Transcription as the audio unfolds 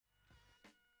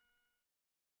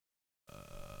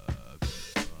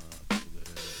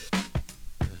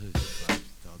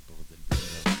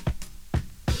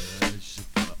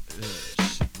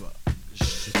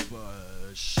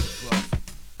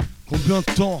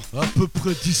Combien de temps? À peu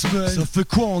près 10 semaines. Ça fait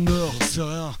quoi en heure? J'en sais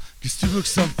rien. Qu'est-ce que tu veux que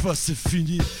ça me fasse? C'est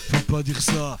fini. Je peux pas dire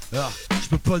ça. Ah, je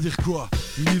peux pas dire quoi?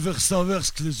 L'univers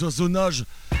s'inverse, que les oiseaux nagent,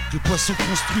 que les poissons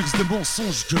construisent des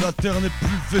mensonges, que la terre n'est plus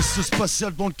le vaisseau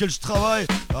spatial dans lequel je travaille.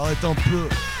 Arrête un peu.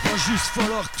 Va juste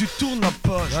falloir que tu tournes la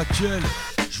page. Laquelle?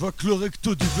 Je vois que le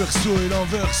recto du verso est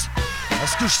l'inverse. À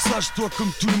ce que je sache, toi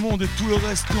comme tout le monde et tout le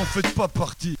reste n'en faites pas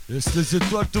partie. Laisse les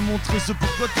étoiles te montrer ce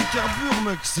pourquoi tu carbures,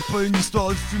 mec. C'est pas une histoire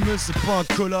de fumée, c'est pas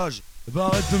un collage. Eh ben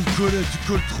arrête de me coller,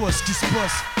 tu colles trop à ce qui se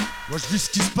passe. Moi je vis ce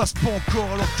qui se passe pas encore,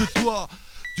 alors que toi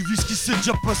tu vis ce qui s'est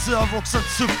déjà passé avant que ça ne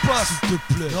se passe. S'il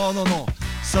te plaît, non,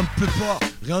 ça me plaît pas,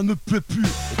 rien ne me plaît plus.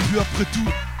 Et puis après tout,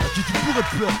 à qui tu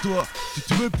pourrais plaire toi? Si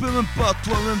tu me plais même pas à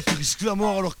toi-même, tu risques la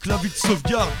mort alors que la vie te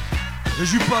sauvegarde. Mais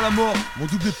je vis pas la mort, mon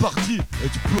double est parti. Et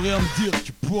tu peux rien me dire,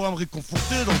 tu pourras me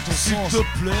réconforter dans ton sens. S'il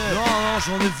te plaît. Non,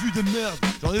 j'en ai vu des merdes,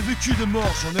 j'en ai vécu des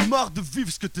morts. J'en ai marre de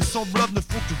vivre ce que tes semblables ne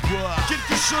font que voir.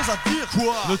 Quelque chose à dire?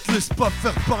 Quoi? Ne te laisse pas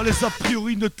faire par les a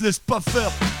priori, ne te laisse pas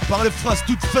faire par les phrases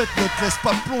toutes faites. Ne te laisse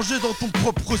pas plonger dans ton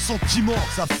propre sentiment.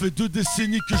 Ça fait 2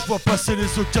 décennies que je vois passer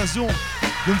les occasions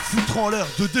de me foutre en l'air,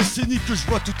 2 décennies que je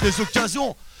vois toutes les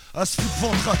occasions à se foutre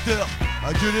ventre à terre,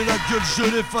 à gueuler la gueule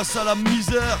gelée face à la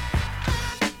misère.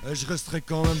 Et je resterai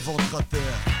quand même ventre à terre,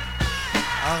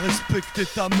 à respecter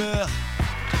ta mère.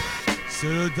 C'est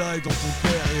le die dans ton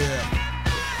derrière.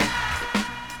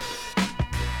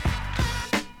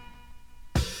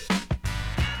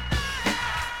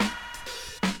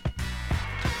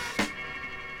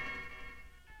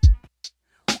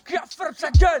 Qui a fermé sa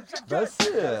gueule? Bah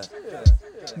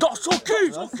c'est Dans son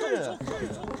cul!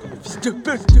 Fils de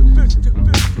pute,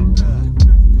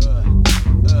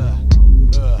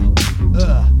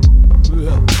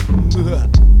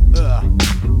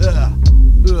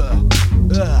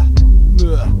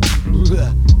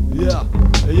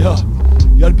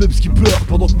 Y'a le Bebs qui pleure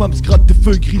pendant que Mams gratte des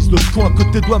feuilles grises. L'autre coin à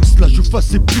côté de Wams, la joue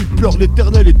face et puis il pleure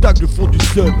l'éternel et tag le fond du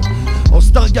sub. En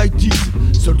Stargate,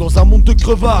 seul dans un monde de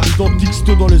crevards, identique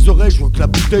sto dans les oreilles. Je vois que la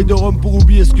bouteille de rhum pour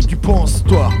oublier ce que tu penses,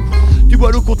 toi. Tu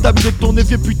vois l'eau contaminée de ton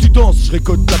évier puis tu danses. Je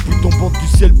récolte la pluie tombante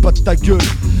du ciel, pas de ta gueule.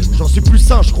 J'en suis plus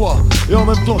sain je crois, et en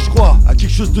même temps je crois à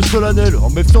quelque chose de solennel.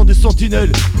 En méfiant des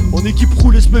sentinelles, mon équipe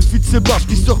roule et se méfie de ces barges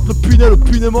qui sortent le punel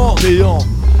opinément néant.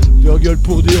 Leur gueule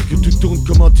pour dire que tout tourne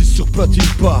comme un disque sur platine,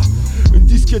 pas une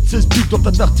disquette 16 bits dans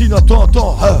ta tartine. Attends,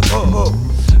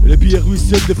 Les billets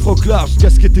ruissellent des frocs larges,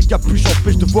 casquettes et capuches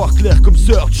empêchent de voir clair comme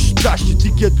Search. Tâche,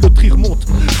 étiquette, le tri remonte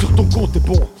sur ton compte et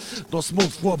bon. Dans ce monde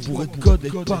froid bourré de code et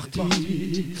de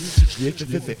parties, je l'ai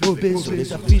fait obé sur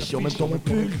les affiches et en même temps mon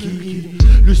pull qui.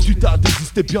 Le sutard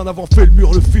existait bien avant fait le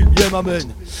mur, le film y m'amène.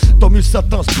 Tant mieux ça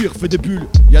t'inspire, fait des bulles.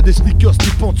 Y'a des sneakers qui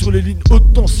pendent sur les lignes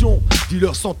haute tension.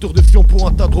 Dealer senteur de fion pour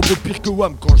un tas de robots pire que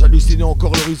Wham quand j'hallucinais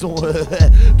encore l'horizon.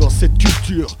 Dans cette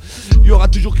culture, y'aura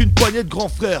toujours qu'une poignée de grands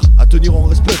frères à tenir en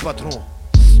respect patron.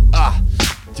 Ah,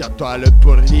 tiens-toi le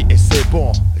pourri et c'est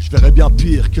bon. Je verrais bien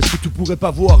pire, qu'est-ce que tu pourrais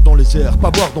pas voir dans les airs,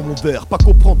 pas boire dans mon verre, pas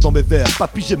comprendre dans mes vers, pas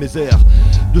piger mes airs.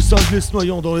 De cinglés se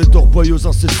noyant dans les torboyaux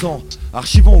incessants,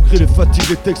 archivant au gré les fatigues,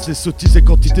 les textes, les sottises et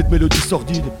quantité de mélodies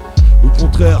sordides. Au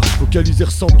contraire, focaliser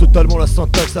ressemble totalement la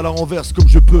syntaxe à la renverse comme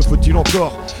je peux. Faut-il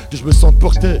encore que je me sente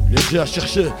porté, léger à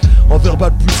chercher, en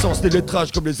verbale puissance des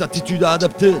lettrages comme les attitudes à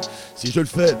adapter. Si je le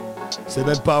fais, c'est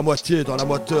même pas à moitié dans la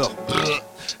moiteur.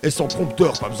 Et sans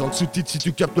prompteur, pas besoin de sous-titres si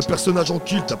tu captes le personnage en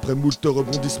kilt. Après moult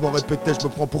rebondissements répétés, je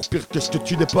me prends pour pire que ce que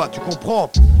tu n'es pas, tu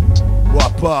comprends? Moi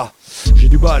pas, j'ai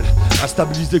du mal à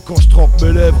stabiliser quand je trempe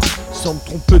mes lèvres. Sans me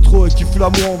tromper trop et qui fout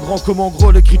l'amour en grand comme en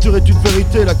gros. L'écriture est une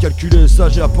vérité, la calculer,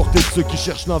 sage et à portée de ceux qui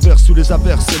cherchent l'inverse sous les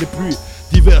averses et les pluies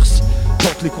diverses.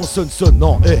 Quand les consonnes sonnent,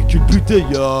 non, culbuté,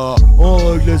 ya. On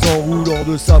règle les enroulants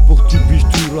de ça pour que tu piges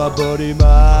tout la body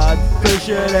man.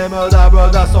 Pêcher les modes à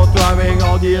boda sans toi, mais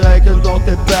en direct dans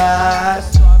tes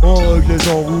passes. On règle les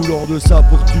enroulants de ça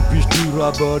pour que tu piges tout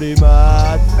la body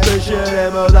man. Pêcher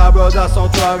les modes à boda sans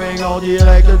toi, mais en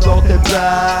direct dans tes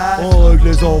passes. On règle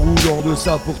les enroulants de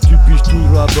ça pour que tu piges tout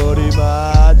la body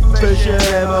man. Pêcher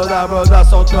les modes à boda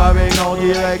sans toi, mais en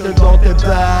direct dans tes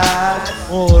passes.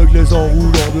 On règle les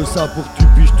enroulants de ça pour que tu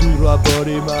piges tout la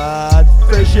body man.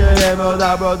 Pêcher les modes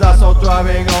à boda sans toi,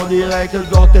 mais en direct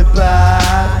dans tes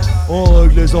passes. On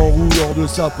règle les enroulants de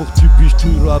ça pour que tu piges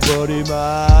tout la body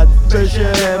man. Pêcher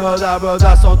les modes à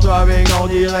boda sans toi, mais en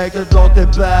direct dans tes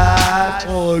passes.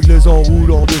 On règle les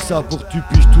enroulants de ça pour que tu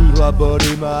piges tout la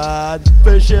body man.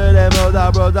 Pêcher les modes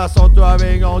à boda sans toi,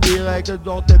 mais en direct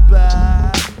dans tes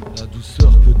passes. La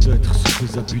douceur peut-être sur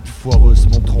tes habitudes foireuses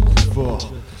montrant plus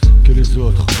fort que les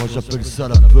autres, moi j'appelle ça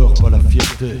la peur, pas la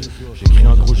fierté. J'écris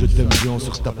un gros je t'aime bien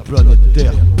sur ta planète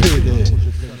Terre, PD.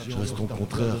 je reste ton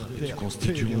contraire et tu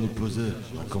constitues mon opposé.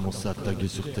 On commence à taguer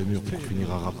sur tes murs pour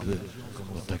finir à rappeler.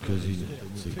 Dans ta cuisine,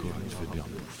 c'est quoi, tu fais bien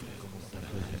bouffer.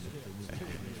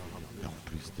 Et en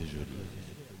plus t'es jolie.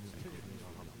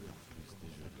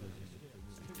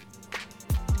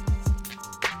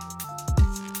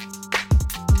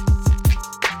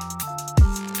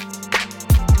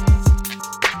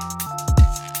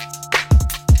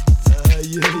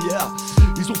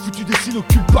 Ils ont foutu des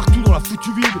sinocules partout dans la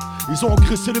foutue ville. Ils ont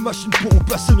engraissé les machines pour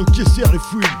remplacer nos caissières, les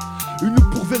fouilles. Une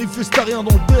loupe pour vérifier si t'as rien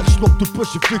dans le berge. Lampe de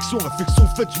poche et flexion, réflexion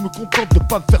faite, je me contente de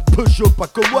pas me faire Peugeot, pas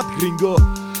comme what gringo.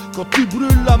 Quand tu brûles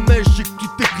la mèche et que tu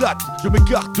t'éclates, je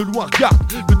m'écarte de loin, regarde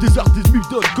le désert des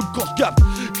donne comme quand je capte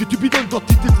que tu bidonnes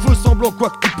d'entité de faux semblant, quoi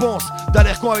que tu penses. T'as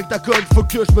l'air con avec ta conne, faut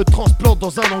que je me transplante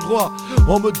dans un endroit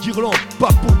en mode guirlande,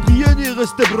 pas pour briller ni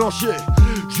rester branché,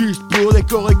 juste pour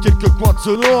décorer quelques coins de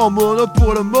sono en mono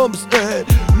pour le moms. Hey,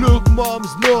 look moms,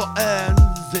 no hands,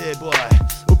 hey boy,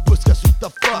 au poste sur ta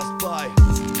face, bye.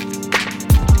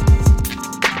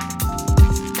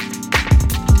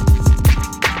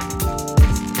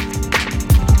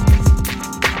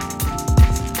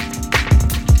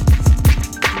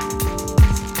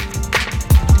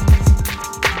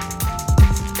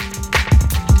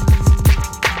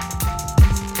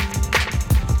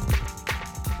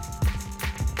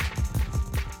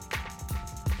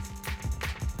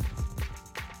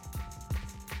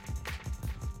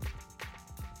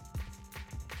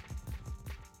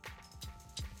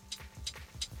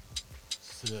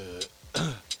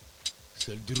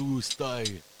 C'est le Drew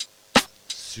style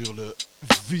sur le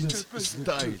Vince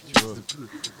style, tu vois.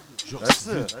 Genre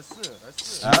c'est...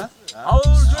 Hein? Oh,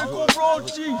 je comprends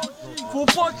aussi. Faut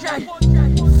pas que j'aille.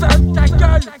 Ferme ta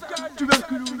gueule. Tu veux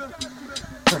que nous...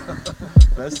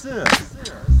 Bah c'est...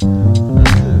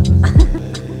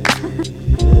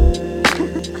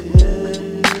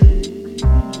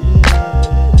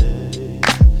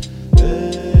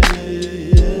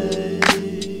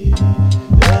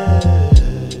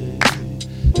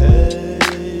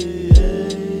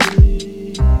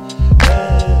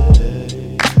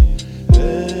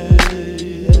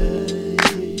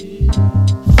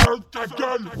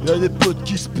 Y'a des potes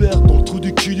qui se perdent dans le trou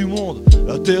du cul du monde.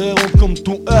 L'intérêt rentre comme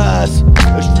ton ass.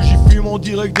 J'y fume en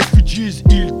direct des Fujis.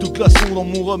 Ils te classeront dans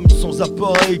mon rhum sans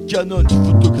appareil Canon. Tu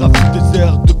photographies tes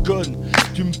airs de conne.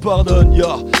 Tu me pardonnes,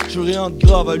 j'ai rien de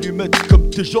grave à lui mettre comme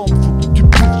tes jambes. Faut que tu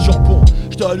bouffes jambon.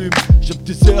 J't'allume, j'aime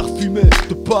tes airs fumés.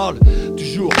 J'te parle du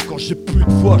jour quand j'ai plus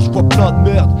de foi. J'vois plein de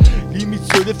merde.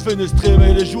 Limite se défenestrer,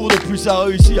 mais les jours de plus ça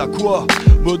réussit à quoi?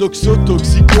 Modoxo,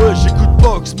 toxico et j'écoute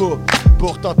pas Oxmo.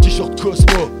 Porte un t-shirt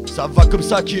Cosmo, ça va comme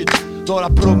ça kid. Dans la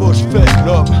promo j'fais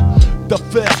l'homme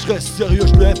d'affaires, j'reste sérieux,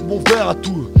 j'lève mon verre à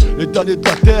tout. Les damnés de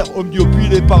la terre,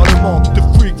 omniopilés par le manque de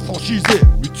freak franchisé,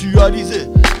 mutualisé.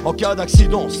 En cas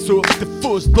d'accident, sauf tes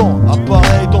fausses dents,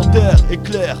 appareil dentaire,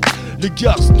 éclair. Les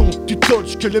garces dont tu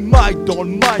touches que les mics dans le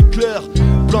mic clair.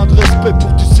 Plein de respect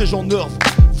pour tous ces gens nerfs,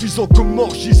 visant comme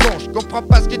mort gisant. J'comprends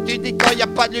pas ce que tu dis quand y a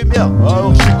pas de lumière.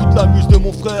 Alors j'écoute la muse de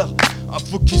mon frère. Un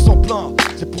faux qui s'en plaint,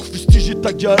 c'est pour fustiger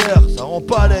ta galère. Ça rend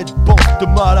pas l'aide, bande de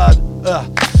malades.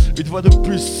 Une fois de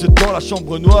plus, c'est dans la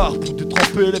chambre noire pour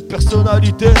détremper les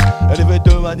personnalités. Élevé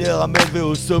de manière à m'élever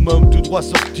au summum, tout droit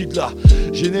sorti de la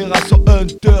génération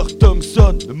Hunter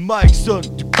Thompson, le Mike Son.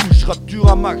 Du coup, je rapture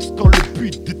à max quand le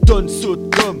beat détonne,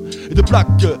 saute comme et de plaques.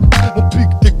 Mon pic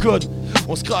déconne,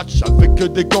 on scratch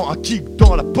avec des gants, un kick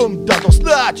dans la pomme d'Adam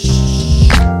snatch.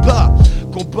 Bah,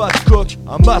 combat de coq,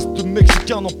 un masque de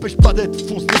mexicain n'empêche pas d'être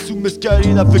foncé sous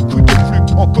mescaline avec couille de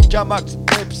flux en coca max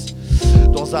peps.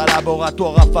 Dans un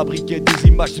laboratoire à fabriquer des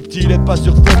images subtiles et pas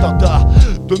surfaites, un tas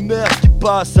de merde qui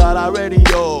passe à la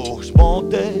radio.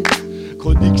 J'mentais,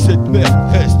 chronique cette merde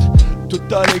reste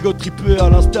total ego trippé à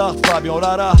l'instar de Fabien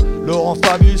Lala, Laurent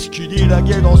Fabius qui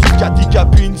dilaguait dans une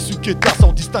caticapine sous Keta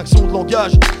sans distinction de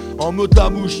langage. En mode la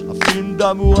mouche, un film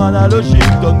d'amour analogique.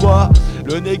 Donne-moi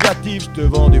le négatif, je te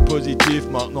vends du positif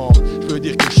maintenant. Je veux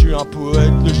dire que je suis un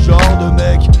poète, le genre de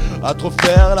mec à trop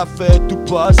faire la fête ou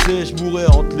passer. Je mourrais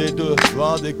entre les deux,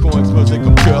 loin des cons explosés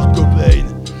comme Kurt Cobain.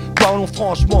 Parlons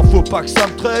franchement, faut pas que ça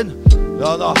me traîne.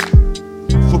 Non,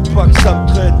 faut pas que ça me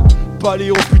traîne. Pas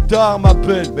lire au plus tard ma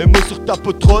peine. Mes mots sur ta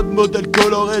peau, trop de modèles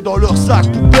colorés dans leur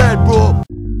sac poubelle, bro.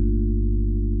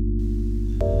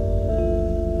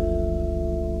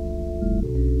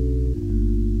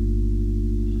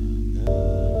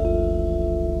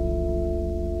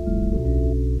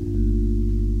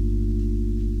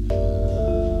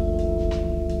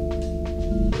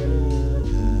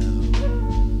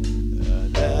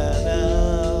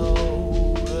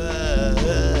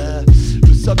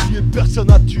 Personne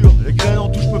nature, les graines en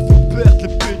touche me font perdre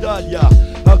les pédales. Y'a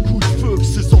un coup de feu,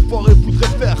 c'est sans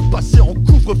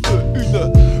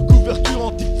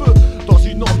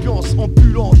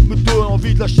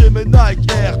lâcher mes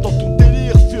Nike Air dans ton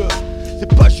délire vieux.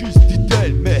 C'est pas juste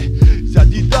dit-elle, mais c'est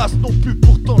Adidas non plus.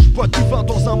 Pourtant je bois du vin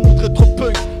dans un monde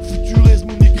rétro-punk. Futurisme,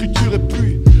 mon écriture et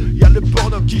puis y'a le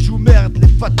porno qui joue merde, les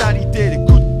fatalités, les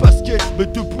coups de basket. Mes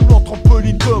deux boules en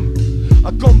trampoline comme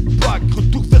un comeback,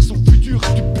 retour vers son futur.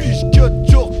 Du piche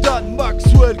cut, Jordan,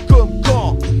 Maxwell comme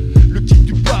quand le type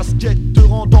du basket te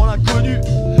rend dans l'inconnu.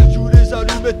 Joue les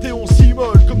allumettes et on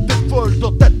s'immole comme des folles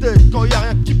dans ta tête. Quand y'a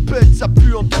rien qui pète, ça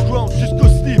pue underground jusqu'au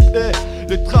slip. Et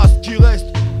les traces qui restent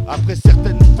après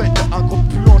certaines fêtes, un gros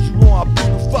pu en jouant à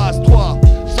pile ou face 3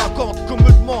 50 qu'on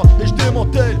me demande et je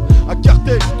démantèle un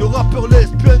cartel de rappeurs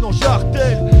lesbiennes en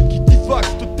jartel qui divague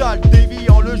total,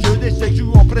 déviant le jeu d'échecs,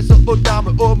 joue en presse aux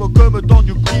armes homo comme dans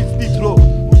du Chris Nitro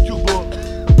ou Turbo.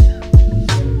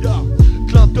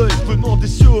 Clin d'œil venant des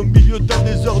cieux au milieu d'un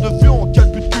désert de vieux, en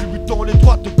calbut culbutant les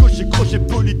droites, gauche et crochet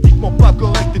politiquement pas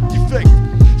correct et defect.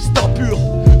 C'est impur,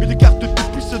 une carte de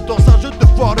puce dans un jeu de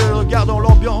foire, le regard dans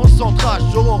l'ambiance en trash,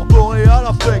 aurore boréale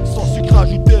affect sans sucre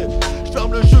ajouté. Je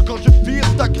ferme le jeu quand je vire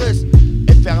ta graisse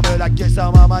et ferme la caisse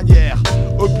à ma manière.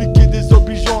 Obliqué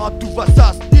désobligeant à tout va,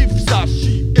 ça sniff, ça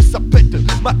chie et ça pète.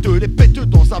 Mate les pètes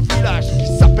dans un village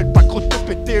qui s'appelle pas crotte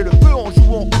péter le feu en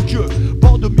jouant au queue.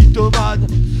 Bande de mythomanes,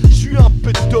 je suis un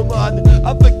pétomane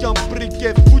avec un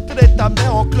briquet, foutrais ta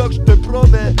mère en cloque, je te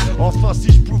promets. Enfin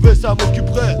si je pouvais ça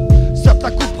m'occuperait, ça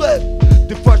t'accouperait.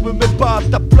 Des fois je me mets pas à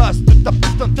ta place de ta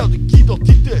putain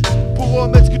d'identité pour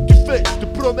remettre ce que tu fais, je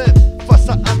te promets. Face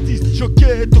à un disque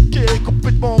choqué, toqué,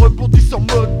 complètement rebondissant,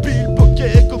 mobile,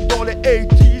 bokeh comme dans les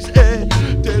 80s.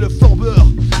 T'es le flambeur,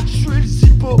 je suis le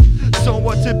zippo. Sans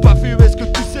moi t'es pas fumé, ce que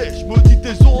tu sais, je maudis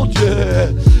tes ondes, yeah.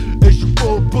 Et je joue pas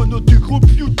au bono du groupe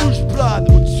YouTube, je plane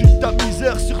au-dessus de ta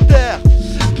misère sur terre.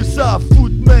 Que ça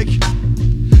fout mec,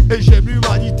 et j'aime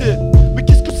l'humanité. Mais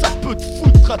qu'est-ce que ça peut te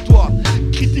foutre à toi?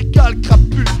 Critical,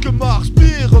 crapule, que Mars,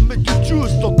 pire, remets du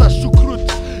juice dans ta choucroute.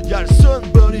 Y'a le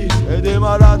Sunbury et des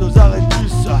malades aux arrêts de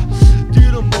bus. Dis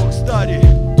le mot Stanley,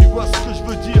 tu vois ce que je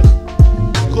veux dire?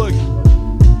 Rogue,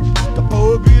 t'as pas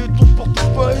oublié ton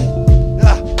portefeuille?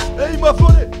 Ah, et il m'a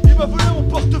volé mon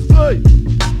portefeuille.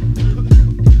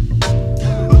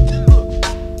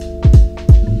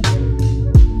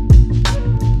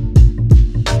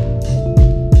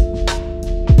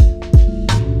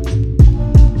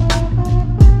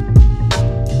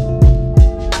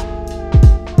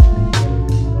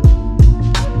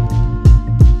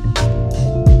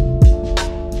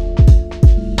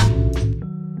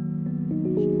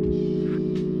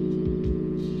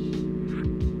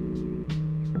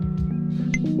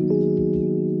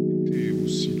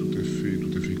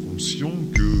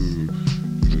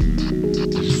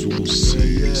 Disons,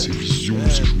 ces visions,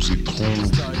 ces choses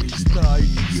étranges qui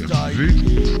lui arrivaient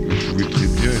pouvaient très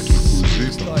bien être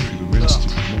causées par un phénomène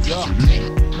typiquement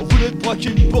physiologique. On voulait te braquer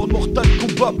une borne Mortal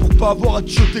Kombat pour pas avoir à te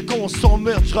jeter quand on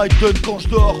s'emmerde. Je Raiden quand je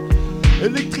dors.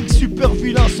 Électrique super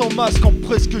vilain sans masque, en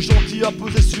presque gentil à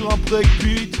poser sur un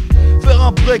breakbeat. Faire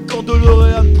un break quand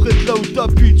DeLorean prête là où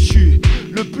t'habites. J'suis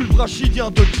le pull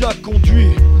brachidien de Jack conduit.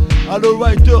 Allo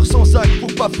rider sans acte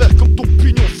pour pas faire comme ton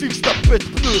pignon fixe, ta pète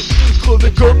pneu.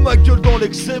 Crever comme ma gueule dans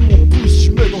l'excès, mon pouce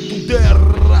j'mets dans ton der.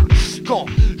 Quand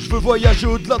je veux voyager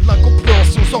au-delà de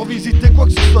l'incompréhension, sans visiter quoi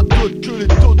que ce soit d'autre que les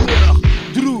tonneurs.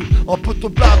 Drew en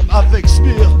potoblave avec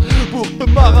Smear pour te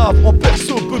marave en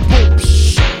perso peu bon.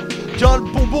 Tiens le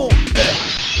bonbon,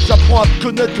 j'apprends à te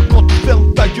connaître que quand tu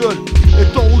fermes ta gueule et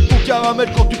t'enroules ton caramel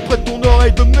quand tu prêtes ton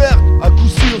oreille de merde. À coup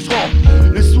sûr je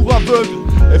rends les sourds aveugles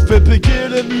et fais bégayer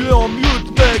les muets en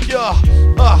mute mec.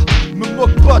 Me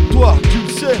moque pas de toi, tu le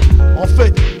sais, en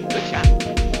fait.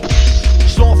 Je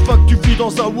sens enfin que tu vis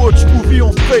dans un watch movie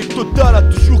en fake total, à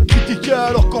toujours critiquer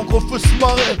alors qu'en gros faut se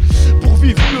marrer pour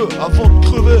vivre mieux avant de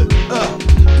crever.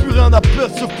 Plus rien à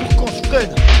perdre sauf pour quand je freine.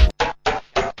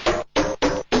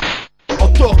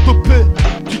 Topé,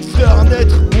 tu te ferais un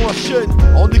être ou un chêne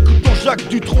en écoutant Jacques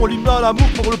Dutronc, l'hymne à l'amour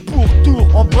pour le pourtour.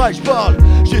 En braille je parle,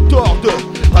 j'ai tort de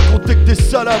raconter que des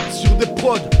salades sur des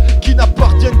prods qui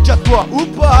n'appartiennent qu'à toi ou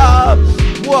pas.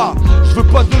 Moi, je veux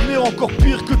pas devenir encore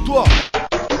pire que toi,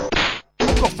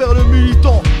 encore faire le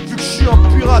militant vu que je suis un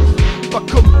pirate, pas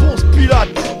comme Ponce Pilate.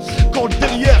 Quand le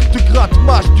derrière te gratte,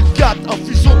 mâche du 4,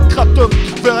 infusion de kratom,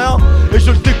 tu fais rien et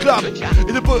je le déclare.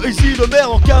 Et de poésie de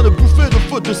merde en cas de bouffée de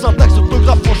faute de syntaxe,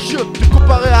 orthographe en chiotte. Te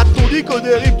comparer à ton dico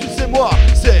dérive, tu sais moi,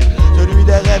 c'est celui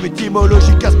des rêves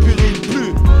étymologiques aspirine.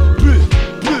 Plus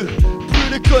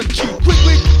les connes qui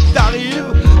quick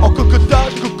t'arrives en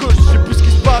cocotage, coco, je sais plus ce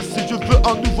qui se passe et je veux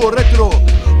un nouveau rétro.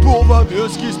 Pour voir mieux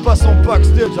ce qui se passe en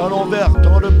backstage à l'envers,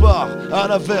 dans le bar, à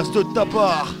l'inverse de ta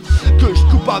part. Que je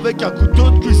coupe avec un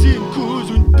couteau de cuisine,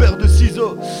 couse ou une paire de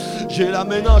ciseaux. J'ai la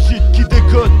méningite qui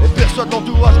déconne et persuade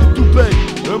l'entourage que tout paye.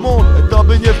 Le monde est un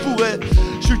beignet fourré.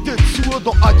 J'suis Tetsuo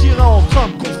dans Akira en train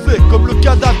de gonfler comme le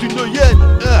cadavre d'une hyène.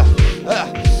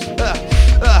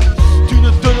 Tu ne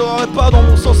te donnerais pas dans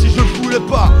mon sens si je le voulais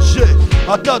pas. J'ai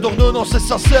un tas d'ordonnances et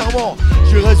sincèrement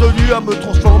j'ai résolu à me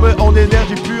transformer en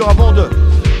énergie pure avant de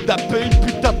taper une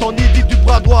putain tendinite du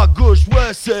bras droit à gauche.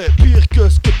 Ouais, c'est pire que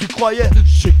ce que tu croyais.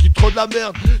 J'ai qui trop de la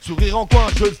merde, sourire en coin,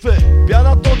 je le fais. Bien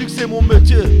entendu que c'est mon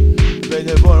métier.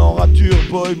 Bénévole en rature,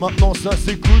 boy, maintenant ça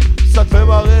s'écoute, ça te fait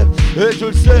marrer, et je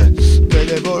le sais.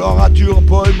 Bénévole en rature,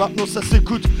 boy, maintenant ça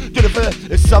s'écoute, tu le fais,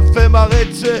 et ça me fait marrer,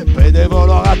 tu sais. Bénévole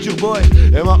en rature, boy,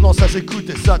 et maintenant ça s'écoute,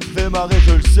 et ça te fait marrer,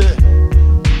 je le sais.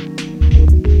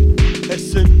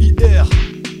 SMIR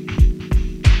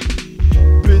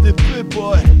PDP,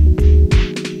 boy.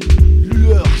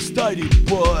 Lueur, styling,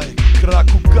 boy. Crack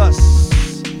ou casse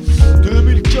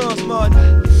 2015, man.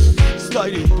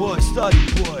 Styling, boy, styling,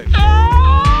 boy.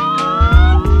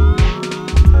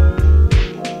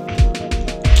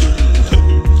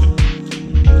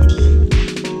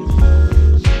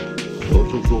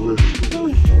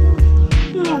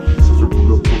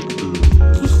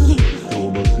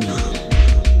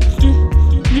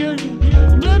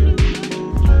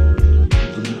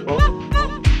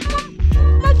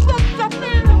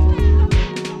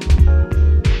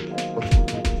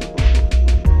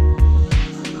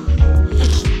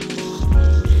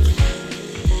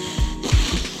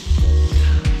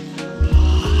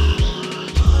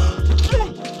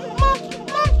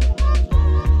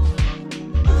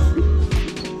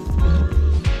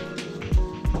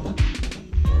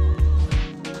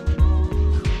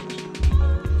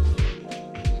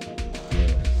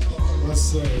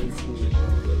 Ça, il faut.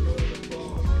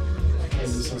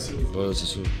 C'est essentiel. Ouais, c'est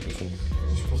sûr. Je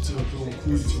suis parti un peu en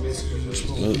couille, tu vois ce que je veux dire. Je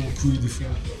pars un peu en couille des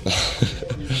fois.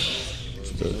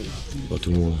 Pas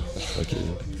tout le monde. Ok.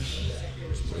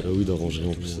 Oui, d'arranger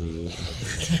en plus.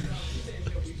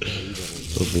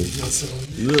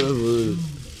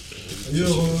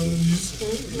 D'ailleurs,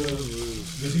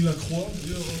 Berry Lacroix,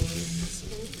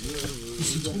 où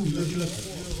se trouve Berry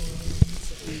Lacroix.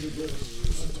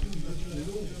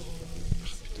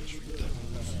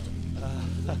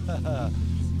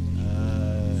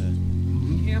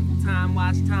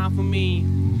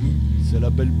 C'est la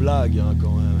belle blague, hein,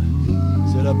 quand même.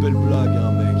 C'est la belle blague,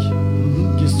 hein, mec.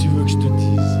 Qu'est-ce que tu veux que je te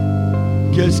dise?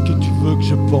 Qu'est-ce que tu veux que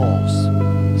je pense?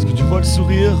 Est-ce que tu vois le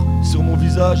sourire sur mon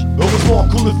visage? Heureusement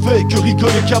qu'on ne fait que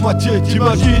rigoler qu'à moitié.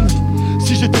 T'imagines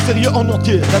si j'étais sérieux en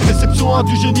entier? La déception a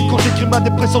du génie quand j'écris ma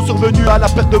dépression survenue à la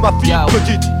perte de ma fille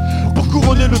petite. Pour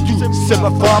couronner le tout, c'est ma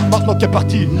femme maintenant qui est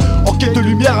partie en quête de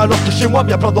lumière alors que chez moi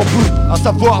y'a plein d'ampoules. À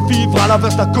savoir vivre à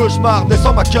l'inverse d'un cauchemar,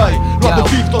 naissant ma caille, loin de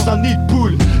vivre dans un nid de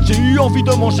poule. J'ai eu envie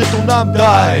de manger ton âme,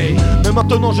 die. Mais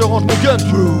maintenant je range mon gun,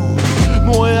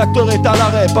 mon réacteur est à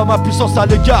l'arrêt, pas ma puissance à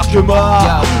l'égard que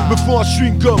ma me faut un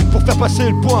chewing-gum pour faire passer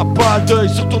le point. Pas d'œil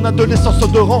sur ton adolescence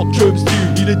odorante que me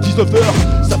style. Il est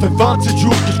 19h, ça fait 27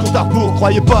 jours que je compte à rebours.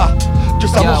 Croyez pas que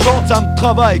ça m'enchante, ça me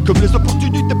travaille comme les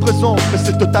opportunités présentes. Mais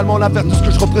c'est totalement l'inverse de ce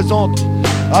que je représente.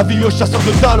 Avis aux chasseurs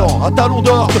de talent, un talon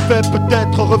d'or te fait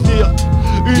peut-être revenir.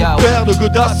 Une paire de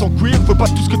godasses en cuir, faut pas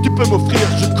tout ce que tu peux m'offrir.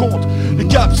 Je compte les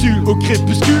capsules au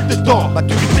crépuscule des temps.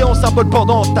 Maturité en symbole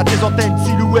pendant, t'as tes antennes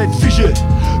silhouettes figées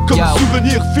comme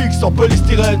souvenir fixe en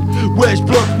polystyrène. Ouais, je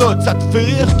bloque note, ça te fait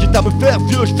rire. Quitte à me faire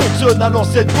vieux, je fonctionne à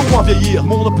l'ancienne pour moins vieillir.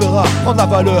 Mon opéra prend la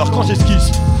valeur quand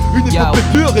j'esquisse une épopée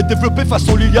pure et développée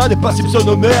façon Liliane et pas Simpson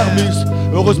au Hermis.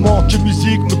 Heureusement que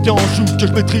musique me tient en joue, que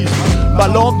je maîtrise ma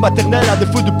langue maternelle à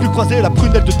défaut de plus croiser la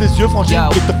prunelle de tes yeux frangine,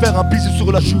 de te faire un bisou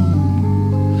sur la joue.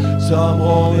 Ça me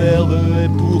rend nerveux et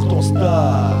pourtant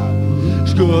star.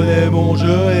 Je connais mon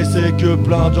jeu et c'est que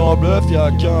plein de gens bluffent.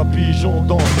 Y'a qu'un pigeon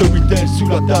dans ce Storytel sous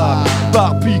la table.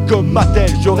 Barbie comme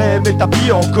Mattel, j'aurais aimé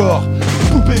t'habiller encore.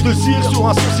 Poupée de cire sur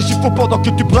un son si j'y faut pendant que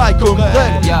tu brailles comme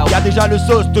reine. Y'a déjà le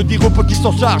sauce de dire aux potes qui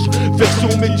s'en charge. Version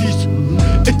métisse.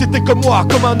 Et t'étais comme moi,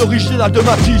 comme un original de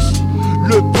Matisse.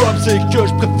 Le problème c'est que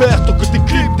je préfère ton côté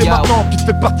clip. Dès maintenant tu te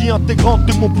fais partie intégrante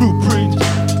de mon blueprint.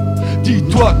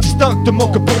 Dis-toi distinctement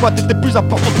que pour moi t'étais plus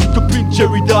importante qu'une copine.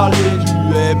 Jerry Darling,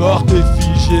 tu es morte et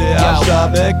figée à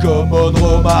jamais comme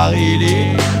Monroe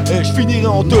Marilyn. Et je finirai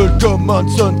en deuil comme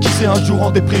Manson qui s'est un jour en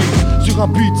déprime sur un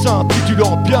beat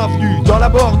s'intitulant Bienvenue dans la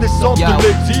mort des cendres de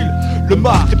l'exil. Le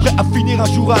marque est prêt à finir un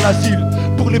jour à l'asile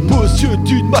pour les beaux cieux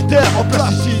d'une matière en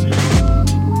plasticine.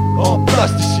 En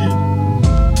plasticine.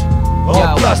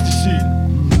 En plasticine.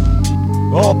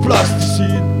 En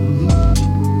plasticine.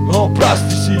 En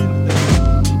plasticine.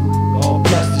 En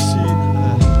plasticine.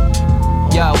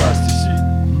 En plasticine.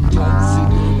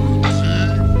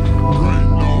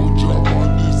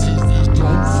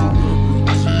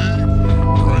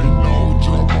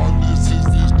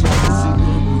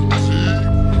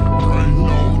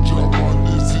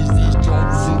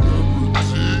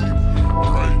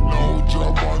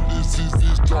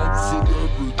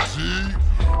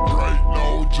 Right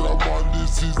now, German,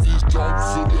 this is this dance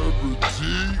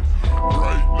celebrity.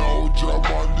 Right now,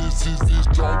 German, this is this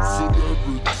dance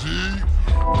celebrity.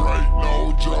 Right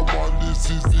now, German, this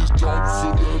is this dance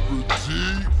celebrity.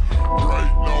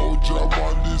 Right now,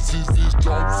 German, this is this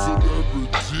dance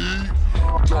celebrity.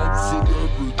 Dance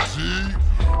celebrity.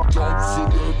 Dance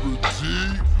celebrity.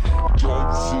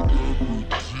 Dance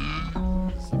celebrity.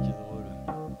 C'est ça qui est drôle.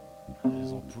 Les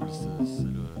ampoules, c'est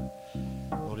le...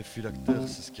 Dans les phylactères,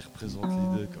 c'est ce qui représente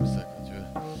l'idée, comme ça, quoi, tu vois.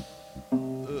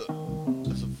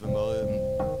 Ça me fait marrer.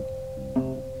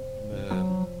 Mais...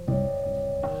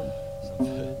 Ça me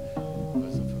fait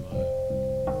marrer.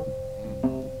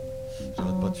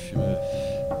 J'arrête pas de fumer.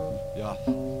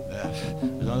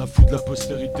 Rien à foutre de la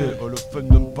postérité, oh le fun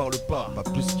ne me parle pas. Pas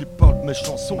plus qu'il parle de mes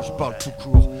chansons, je parle tout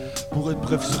court. Pour être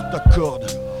bref sur ta corde,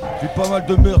 j'ai pas mal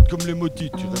de merde comme les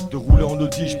maudits. Tu rêves de rouler en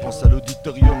Audi, je pense à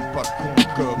l'auditorium, pas con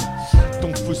comme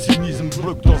ton faux cynisme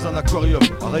bloque dans un aquarium.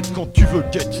 Arrête quand tu veux,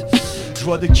 quête. Je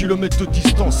vois des kilomètres de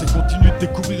distance et continue de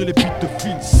découvrir les bites de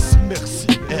Vince. Merci,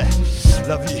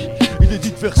 la vie, une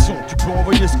édite version. Tu peux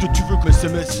envoyer ce que tu veux comme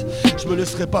SMS. Je me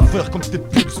laisserai pas faire comme tes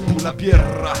pulses pour la bière.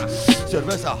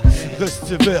 Cerveza, reste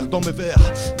sévère dans mes vers,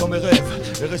 dans mes rêves.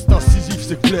 Et reste incisif,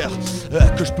 c'est clair,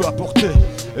 que je peux apporter.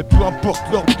 Et peu importe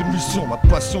l'ordre de mission, ma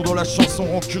passion dans la chanson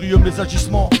rend curieux mes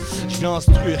agissements. Je viens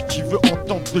instruire qui veut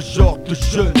entendre de genre de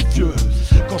jeunes vieux.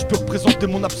 Quand je peux représenter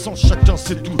mon absence, chacun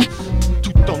sait tout.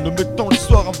 Tout en me mettant le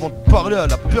soir avant de parler à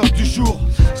la peur du jour.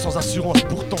 Sans assurance,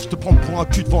 pourtant je te prends pour un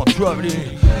cul devant un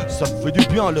travelling. Ça me fait du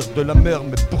bien à l'heure de la mer,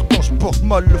 mais pourtant je porte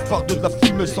mal le fardeau de la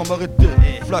fumée sans m'arrêter.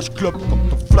 Flash club comme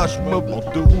ton flash mob en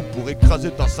deux roues pour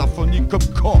écraser ta symphonie comme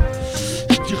quand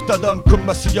je tire ta dame comme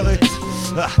ma cigarette.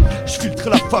 Je filtre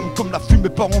la femme comme la fumée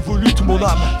par en volute mon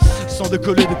âme. Sans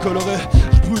décoller, décolorer,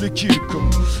 je brûle les kills comme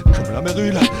la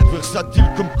mérule. Versatile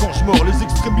comme quand je mords les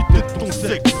extrémités de ton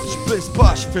sexe. Je baisse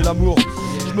pas, je fais l'amour.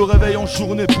 Je me réveille en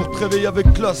journée pour te réveiller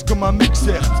avec classe comme un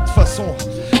mixer. De toute façon,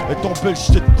 étant belge,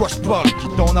 je sais de quoi je parle.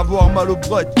 Quitte à en avoir mal au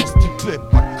bras et constipé.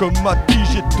 Pas comme ma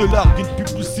tige et te largue une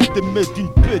publicité made in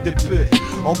PDP.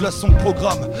 En glaçon de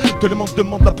programme, te les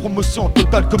demande la promotion.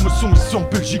 Totale commotion ici en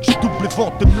Belgique, je double les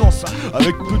ventes et me lance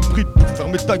avec peu de bride pour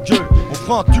fermer ta gueule. On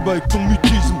fera un tube avec ton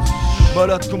mutisme.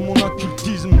 Malade comme mon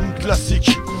incultisme,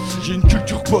 classique. J'ai une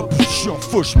culture pop, je suis un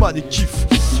faucheman et kiffe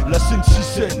la scène si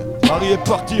saine. Harry est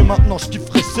parti et maintenant je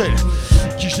kifferai celle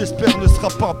qui j'espère ne sera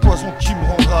pas un poison qui me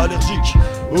rendra allergique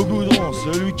au goudron,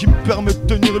 celui qui me permet de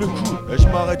tenir le coup. Et je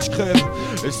m'arrête, je crève,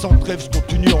 et sans trêve je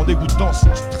continue en dégoûtant ce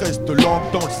stress de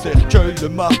langue dans le cercueil. Le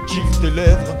marque kiffe tes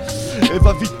lèvres et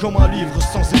va vite comme un livre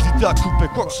sans hésiter à couper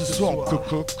quoi que ce soit en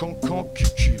coco, cancan,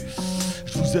 cucu.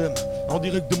 Je vous aime en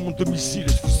direct de mon domicile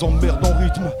et je vous emmerde en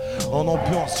rythme, en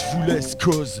ambiance, je vous laisse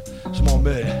cause, je m'en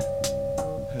mêle.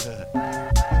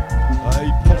 À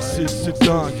y penser c'est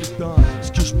dingue,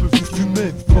 ce que je peux vous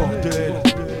fumer bordel.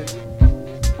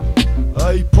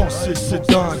 À y penser c'est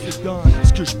dingue,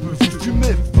 ce que je peux vous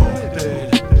fumer bordel.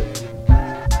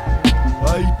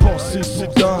 À y penser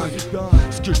c'est dingue,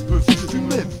 ce que je peux vous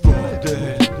fumer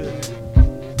bordel.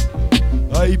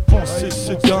 À y penser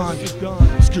c'est dingue,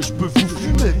 ce que je peux vous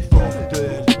fumer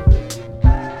bordel.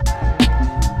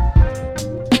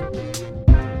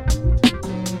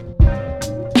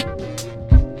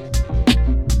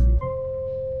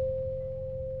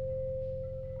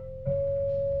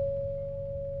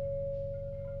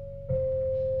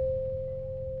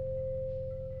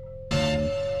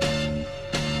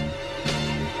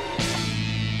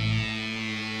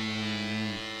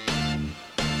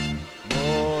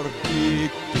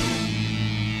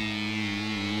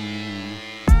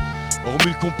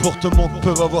 Hormis le comportement que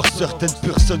peuvent avoir certaines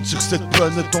personnes sur cette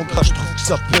planète, en gras je trouve que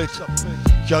ça pète.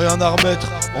 Y'a rien à remettre,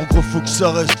 en gros faut que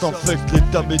ça reste en fait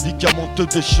l'état médicamenteux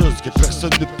des choses. Que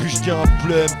personne ne puisse dire un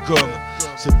blême comme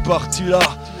cette partie-là.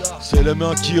 C'est les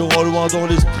mains qui auront loin dans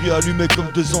l'esprit allumé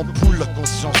comme des ampoules. La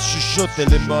conscience chuchote et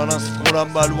les malins se feront la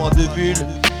main loin des villes.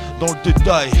 Dans le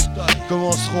détail,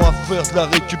 commenceront à faire de la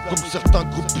récup comme certains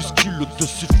groupuscules.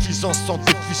 L'autosuffisance sans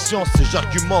déficience et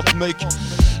j'argumente mec.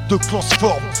 De clans se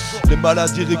forment, les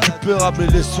maladies récupérables et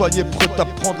les soigner prêtes à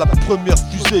prendre la première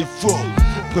fusée. Il faut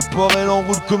préparer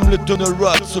l'enroule comme les tunnel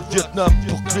rats au Vietnam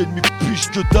pour que l'ennemi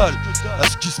piche que dalle à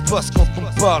ce qui se passe quand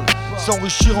on parle.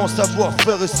 S'enrichir en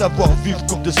savoir-faire et savoir-vivre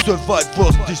comme des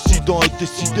survivors décidant et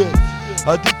décidés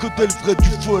à décoder le vrai du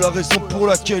faux, la raison pour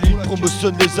laquelle ils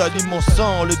promotionnent les aliments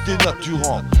sains en les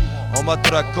dénaturant, en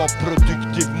matraquant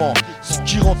productivement ce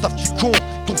qui rend ta fille con,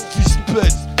 ton fils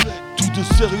pèse. Tout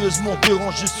de sérieusement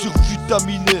dérangé,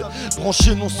 survitaminé,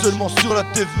 branché non seulement sur la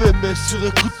TV mais sur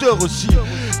écouteur aussi.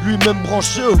 Lui-même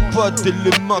branché au pad et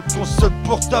les mains, console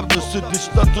portable ne se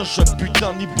déchetatoche un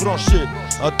putain ni branché.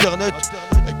 Internet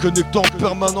est connecté en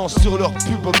permanence sur leur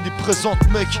pub omniprésente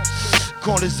mec.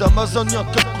 Quand les Amazoniens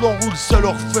calculent en roule, ça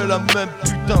leur fait la même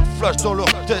putain de flash dans leur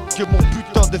tête que mon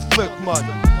putain d'effet man.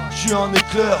 J'suis un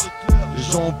éclair, les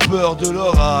gens ont peur de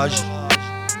l'orage.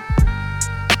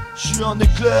 J'suis un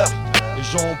éclair, les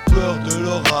gens ont peur de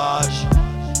l'orage.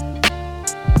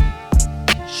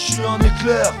 J'suis un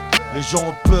éclair, les gens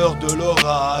ont peur de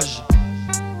l'orage.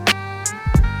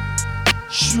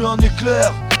 J'suis un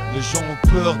éclair, les gens ont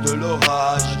peur de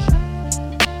l'orage.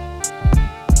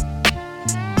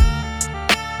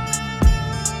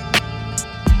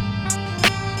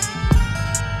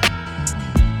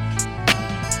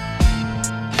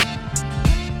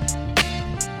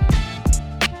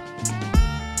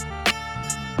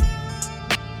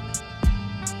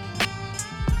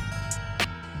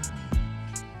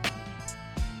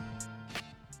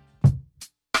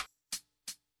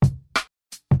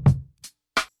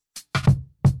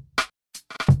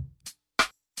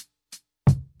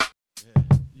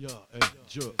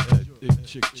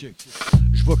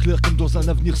 Je vois clair comme dans un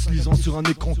avenir se lisant sur un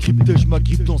écran crypté. Je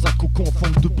m'agrippe dans un cocon en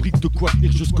forme de brique, de quoi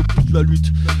tenir jusqu'au bout de la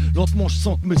lutte. Lentement je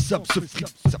sens que mes sables se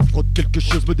fritent, ça frotte, quelque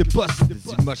chose me dépasse. Des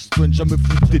images soignent, jamais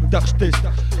foutre des tâches test.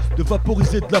 De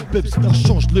vaporiser de la peps, on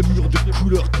change les murs de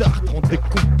couleur d'art, on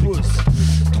décompose.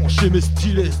 Trancher mes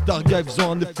stylets, Starguy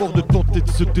faisant un effort de tenter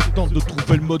de se détendre, de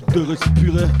trouver le mode de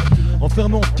respirer.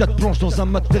 Enfermé en 4 planches dans un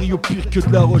matériau pire que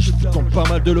de la roche, foutant pas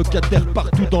mal de locataires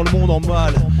partout dans le monde en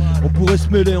mal. On pourrait se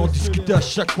mêler, en discuter à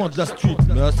chaque coin de la street,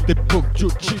 mais à cette époque,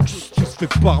 Joe Chicks, tout se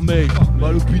fait par mail.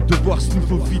 Mal au but de voir ce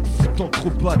nouveau vide, foutant trop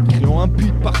bad, créant un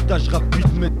beat, partage rapide,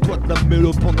 mets-toi de la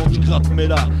mélo pendant que je gratte mes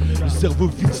là. Le cerveau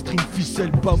vide, string,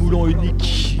 ficelle, pas moulant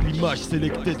unique, l'image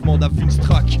sélectée demande à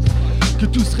Finstrack. Que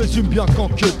tout se résume bien qu'en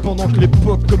queue, pendant que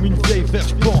l'époque comme une vieille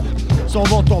verge pend. Sans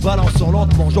vente en balançant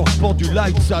lentement, genre pend du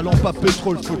light, sa lampe à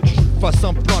pétrole. Faut que je fasse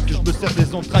un pain, que je me sers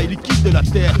des entrailles liquides de la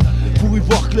terre. Pour y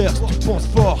voir clair, si tu penses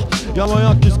fort, y'a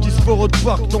moyen que ce qui se fera de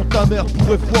part dans ta mère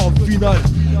pourrait voir au final.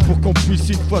 Pour qu'on puisse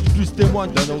une fois de plus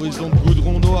témoigner d'un horizon de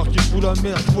goudron noir qui fout la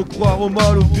merde. Faut croire au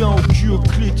mal, au bien, au cul, au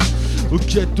clic. Au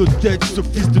quête, aux têtes,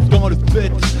 sophiste dans le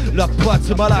pet. La patte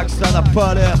c'est malade, ça n'a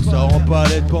pas l'air. Ça rend pas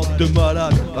l'aide, bande de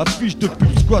malades. Affiche de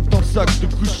pub, squat en sac de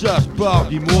couchage. Par,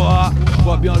 dis-moi, je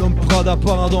vois bien l'homme Prada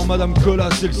paradant Madame Cola.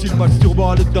 Celle-ci le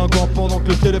masturbant à l'aide d'un gant pendant que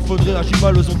le téléphone réagit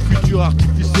mal aux ondes futures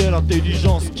artificielles.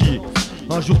 Intelligence qui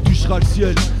un jour touchera le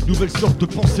ciel. Nouvelle sorte de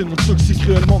pensée non toxique,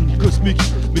 réellement cosmique,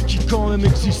 mais qui quand même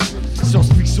existe.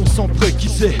 Science-fiction sans prêt, qui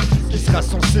sait, qui sera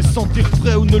censé sentir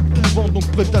prêt ou ne le pouvant, donc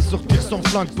prêt à sortir sans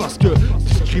flingue. Parce que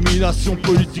discrimination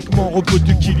politiquement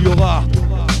robotique il y aura.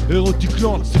 Érotique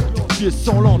lente, certifiée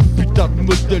sans lampe, putain de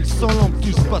modèle sans lampe,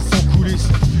 tout se passe en coulisses.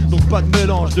 Donc pas de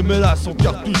mélange de mélasse en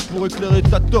cartouche pour éclairer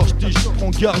ta torche. Tige, prends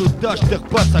garde aux tâches, terre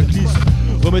pas, ça glisse.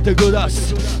 Remets tes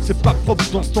godasses, c'est pas propre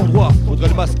dans cet endroit, faudrait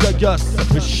le masque à gaz, ça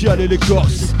fait chialer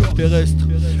l'écorce terrestre.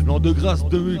 L'an de grâce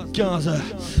 2015,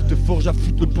 te forge à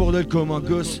foutre le bordel comme un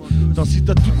gosse. T'incites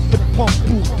à toutes tes prendre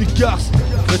pour des garces.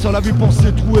 Reste à la vue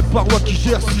pensée, trouée paroi qui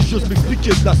gère, si j'ose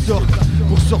m'expliquer de la sorte.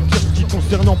 Pour sortir ce qui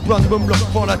concernant plein de mômes leur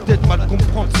fend la tête. Mal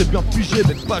comprendre c'est bien piger,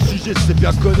 mais pas juger c'est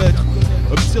bien connaître.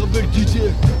 Observer le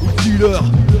Didier ou le dealer,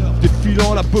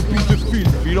 défilant la bobine de fil,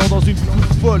 filant dans une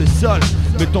foule folle et sale,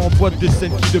 mettant en boîte des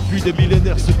scènes qui depuis des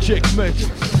millénaires se checkmate.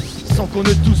 Sans qu'on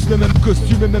ait tous les mêmes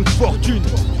costumes et même fortune,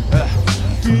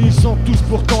 finissant tous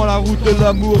pourtant la route de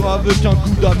l'amour avec un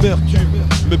goût d'amertume,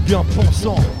 mais bien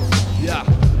pensant. Yeah.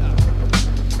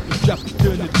 Le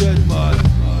capitaine est dead man.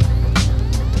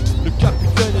 Le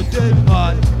capitaine est dead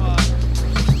man.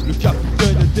 Le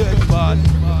capitaine est dead man.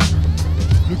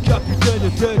 Le capitaine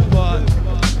est dead man.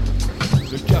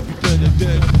 Le capitaine est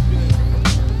dead.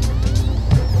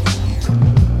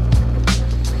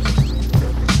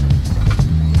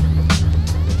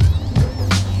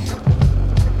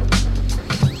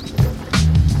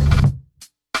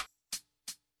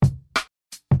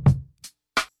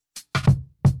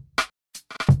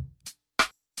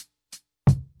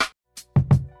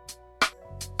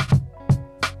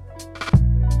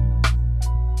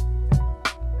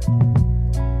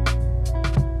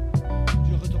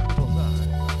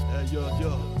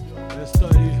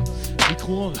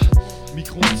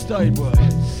 Micro-ondes style, boy.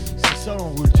 C'est ça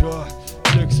l'enroule, tu vois.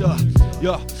 Check ça.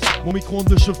 Ya, mon micro-ondes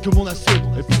ne chauffe que mon assiette.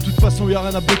 Et puis de toute façon, y'a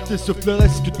rien à botter sauf le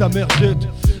reste que ta mère jette.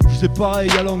 Je sais pareil,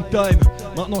 y'a long time.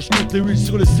 Maintenant, je compte les huiles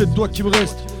sur les 7 doigts qui me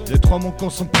restent. Les 3 manquants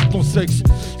sont pour ton sexe.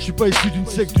 Je suis pas issu d'une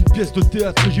secte, d'une pièce de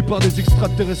théâtre régie par des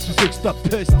extraterrestres sous sexta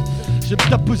peste. j'aime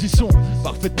ta position,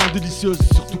 parfaitement délicieuse,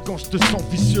 surtout quand je te sens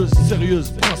vicieuse,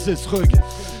 sérieuse, princesse rug.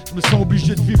 Je me sens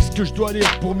obligé de vivre ce que je dois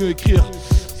lire pour mieux écrire.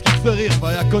 Ce qui te fait rire,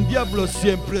 bah y'a qu'un diable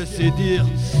simple, c'est dire.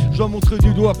 Je dois montrer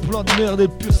du doigt plein de merde et le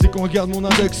pire c'est qu'on regarde mon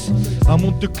index. Un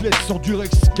monde de clés sans durex,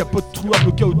 capote trouable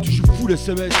au cas où tu joues full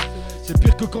SMS. C'est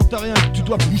pire que quand t'as rien et que tu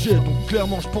dois bouger. Donc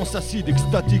clairement je pense acide,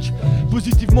 extatique.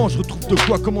 Positivement je retrouve de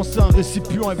quoi commencer un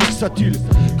récipient avec satile.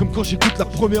 Comme quand j'écoute la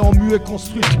première en muet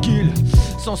construite kill.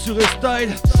 Censuré style,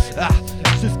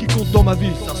 c'est ce qui compte dans ma vie.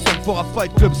 Ça ressemble fort à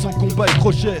Fight Club sans combat et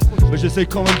crochet. Mais j'essaye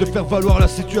quand même de faire valoir la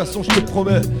situation, je te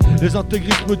promets. Les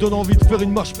intégristes me donnent envie de faire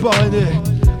une marche parrainée.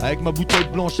 Avec ma bouteille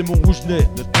blanche et mon rouge-nez.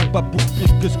 Ne te prends pas pour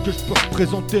pire que ce que je peux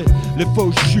représenter. Les fois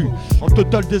où je suis en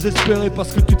total désespéré.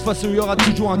 Parce que de toute façon il y aura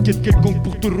toujours un quai quelconque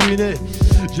pour te ruiner.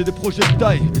 J'ai des projets de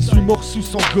taille et suis mort sous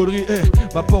sans gaulerie.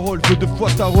 Ma parole veut 2 fois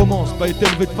ta romance. Pas été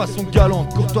élevé de façon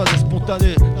galante, courtoise et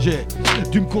spontanée. J'ai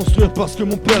dû me construire parce que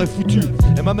mon père est foutu.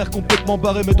 Et ma mère complètement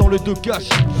barrée mais dans les deux caches.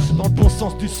 Dans le bon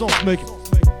sens du sens mec.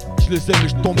 Je les aime et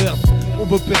je t'emmerde. Mon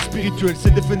beau-père spirituel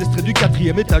s'est défenestré du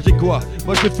 4ème étage et quoi?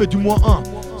 Moi je l'ai fait du moins 1.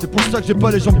 C'est pour ça que j'ai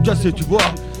pas les jambes cassées, tu vois.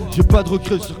 J'ai pas de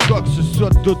regret sur quoi que ce soit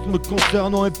d'autre me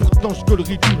concernant. Et pourtant je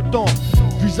collerie tout le temps.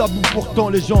 Puis à bout pourtant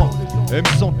les gens et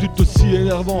me sentent tout aussi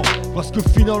énervant. Parce qu'au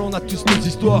final on a tous nos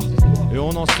histoires. Et on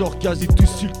en sort quasi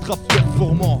tous ultra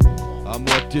performants. À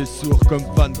moitié sourd comme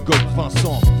Van Gogh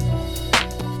Vincent.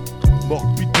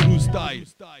 MorbeatDroe style.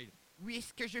 Oui,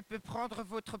 est-ce que je peux prendre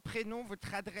votre prénom,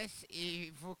 votre adresse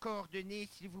et vos coordonnées,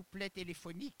 s'il vous plaît,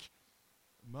 téléphoniques?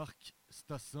 Marc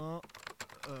Stassin,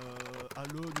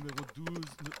 Allo numéro 12,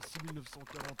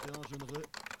 6941, Jeanneret.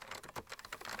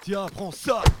 Tiens, prends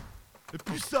ça. Et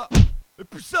puis ça. Et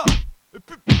puis ça. Et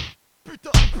puis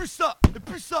putain, et puis ça. Et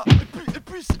puis ça. Et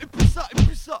puis ça. Et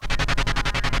puis ça.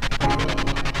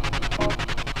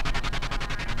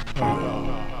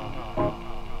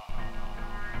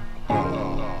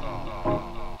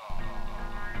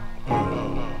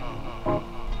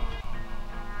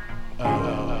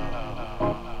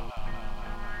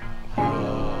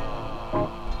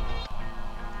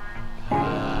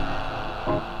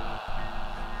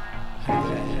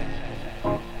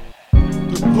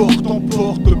 Porte en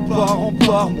porte, de part en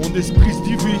part, mon esprit se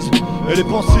divise et les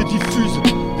pensées diffusent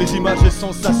des images et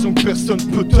sensations que personne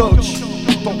peut touch.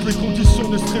 Tant que les conditions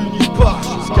ne se réunissent pas,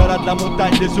 j'escalade la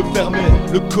montagne, les yeux fermés,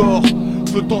 le corps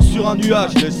flottant sur un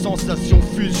nuage, les sensations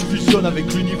fusent, je fusionne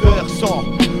avec l'univers sans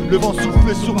le vent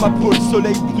souffler sur ma peau, le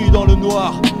soleil brille dans le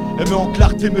noir et met en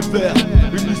clarté mes vers,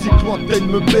 une musique lointaine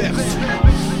me berce.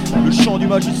 Le chant du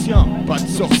magicien, pas de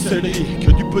sorcellerie,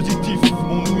 que du positif,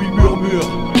 mon ouïe murmure.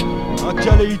 Un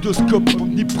kaléidoscope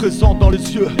omniprésent dans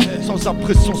les yeux. Sans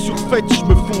impression surfaite, je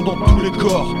me fonds dans tous les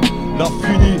corps.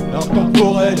 L'infini,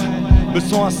 intemporel, me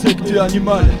sens insecte et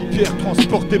animal. Pierre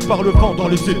transportée par le vent dans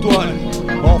les étoiles.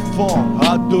 Enfant,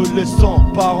 adolescent,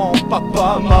 parents,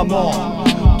 papa, maman.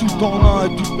 Tout en un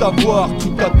et tout avoir,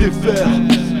 tout à défaire.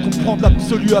 Comprendre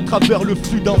l'absolu à travers le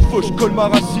flux d'infos. Je colle ma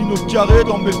racine au carré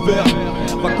dans mes vers.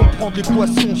 Va comprendre les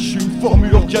poissons, je suis une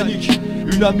formule organique.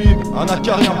 Une amibe, un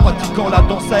acarien pratiquant la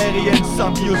danse aérienne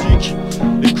symbiosique.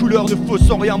 Les couleurs ne faussent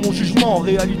en rien mon jugement, en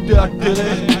réalité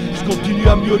altérée. Je continue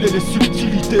à miauler les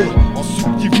subtilités en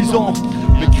subdivisant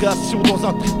mes créations dans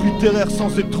un trip littéraire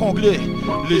sans étrangler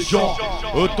les gens.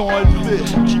 Autant élever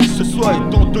qui que ce soit,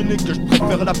 étant donné que je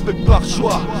préfère la paix par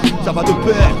choix. Ça va de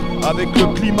pair avec le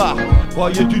climat.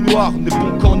 Broyer du noir n'est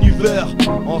bon qu'en hiver.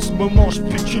 En ce moment je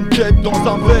pique une tête dans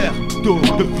un verre d'eau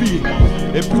de vie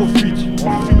et profite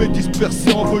en fumée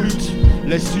dispersée en volute.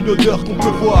 Laisse une odeur qu'on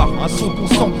peut voir, un son qu'on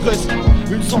sent presque,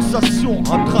 une sensation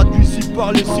intraduite ici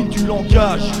par les signes du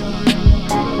langage.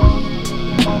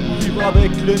 Vivre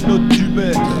avec les notes du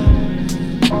maître,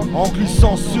 en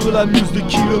glissant sur la muse des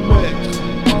kilomètres.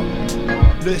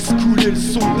 Laisse couler le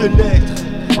son des lettres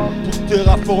pour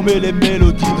terraformer les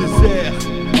mélodies des airs.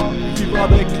 Vivre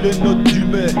avec les notes du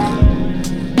maître,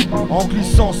 en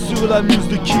glissant sur la muse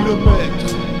des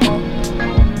kilomètres.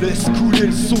 Laisse couler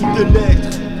le son des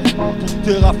lettres pour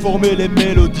terraformer les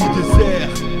mélodies des airs.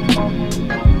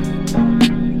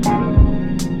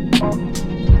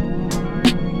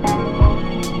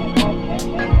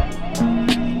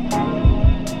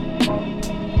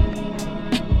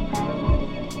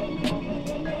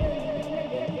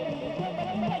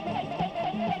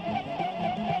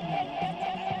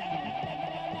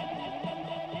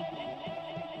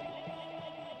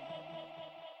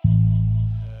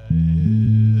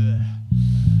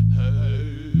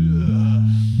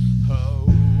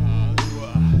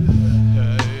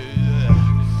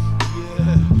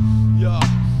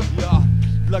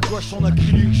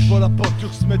 la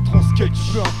peinture se mettre en skate,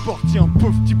 peu importe, y'a un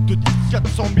pauvre type de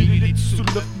 400 ml sous le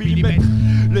 9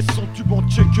 mm. Laisse son tube en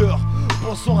checker,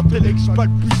 pensons intellect,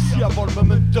 j'balbutie avant le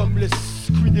momentum, laisse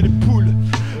squeeder les poules.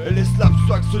 Et laisse la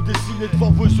swag se dessiner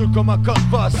devant vos yeux comme un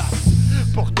canvas.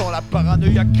 Portant la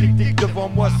paranoïa critique devant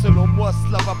moi, selon moi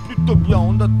cela va plutôt bien.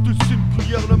 On a tous une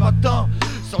cuillère le matin,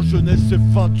 sans jeunesse et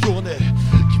fin de journée.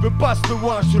 Qui veut passe le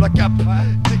loin sur la cape,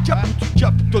 des capes où tu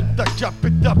capes, donne ta cape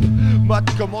et tape. Mat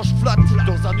comment je flatte,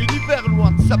 dans un univers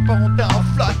loin de s'apparenter à un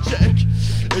flat check.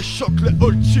 Et choque les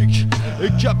old chicks, et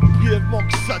capte brièvement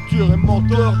que ça dure. Et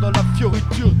m'endort dans la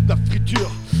fioriture de la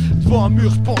friture. Devant un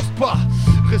mur j'pense pas,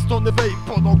 reste en éveil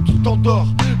pendant que tu t'endors.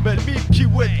 Mais le Milky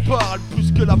Way parle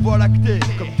plus que la voie lactée.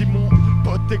 Comme dit mon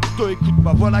pote Hecto, écoute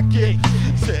ma voix laquée.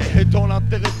 C'est dans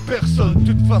l'intérêt de personne,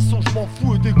 de toute façon je m'en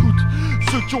fous et dégoûte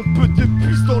ceux qui ont peu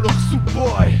d'épices dans leur soupe,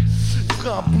 boy. Ferai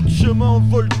un bout de chemin en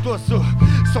vol d'oiseau,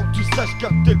 sans que tu saches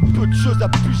capter le peu de choses à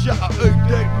piger à œil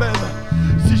d'aigle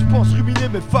même. Si je pense ruminer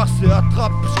mes farces et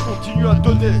attrape, je continue à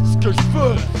donner ce que je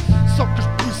veux, sans que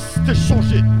je puisse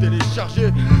t'échanger,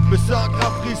 télécharger. Mais c'est un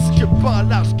grave risque, pas un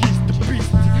large kiss de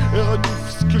piste. Et renouvelle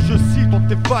ce que je cite dans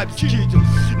tes vibes kid.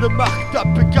 Le marque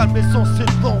tape et calme et censé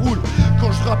t'enroule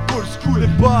quand je rappe old school et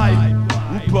bye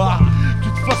ou pas. De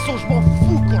toute façon je m'en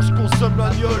fous quand je consomme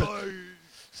l'agnole.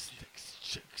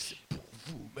 C'est pour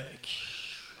vous mec.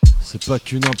 C'est pas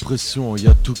qu'une impression, y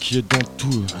a tout qui est dans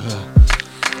tout.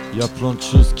 Y a plein de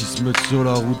choses qui se mettent sur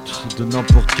la route de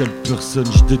n'importe quelle personne.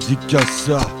 Je dédicace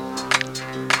ça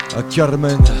à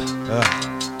Carmen.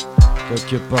 Toi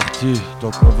qui es parti,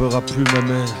 tant qu'on verra plus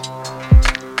même.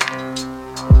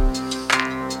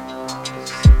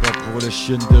 C'est pas pour les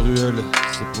chiennes des ruelles,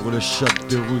 c'est pour les chats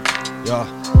des routes.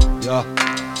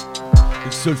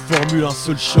 Une seule formule, un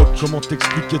seul choc. Comment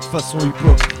t'expliquer de façon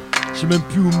hip-hop? J'ai même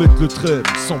plus où mettre le trait,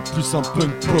 me sens plus un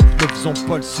punk pop. Ne faisant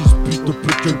pas le 6 but au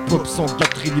peu que le pop. Sans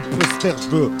gâterie ni poster,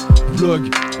 je veux blog,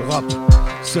 rap.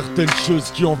 Certaines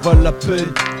choses qui en valent la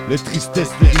peine. Les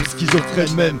tristesses, les rimes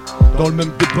schizophrènes même. Dans le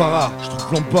même débarras, je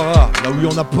trouve l'embarras là où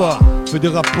y'en a pas. Fais des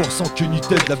rapports sans qu'une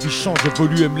tête. La vie change,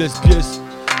 évolue et me laisse pièce.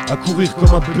 À courir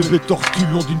comme un bébé tortue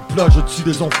le long d'une plage au-dessus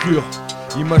des enflures.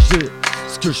 Imager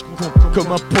ce que je compte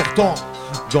comme important.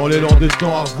 Dans l'élan des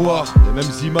temps à revoir, les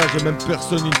mêmes images et mêmes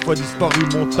personnes une fois disparues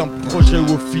montent un projet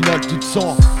où au final tu te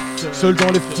sens seul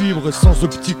dans les fibres et sans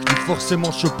optique, ni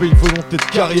forcément choper une volonté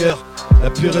de carrière. La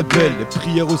pierre est belle, les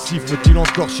prières aussi, faut-il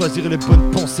encore choisir les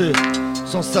bonnes pensées?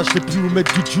 Sans ça je sais plus où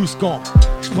mettre du juice quand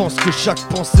je pense que chaque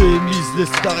pensée émise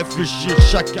laisse à réfléchir.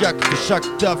 Chaque acte, chaque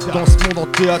taf dans ce monde en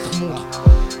théâtre montre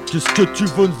que ce que tu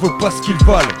veux ne vaut pas ce qu'ils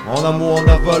valent. En amour, en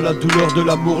aval, la douleur de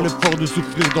l'amour, l'effort de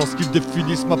souffrir dans ce qu'ils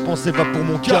définissent. Ma pensée va pour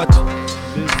mon 4.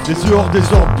 Des yeux hors des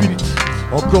orbites,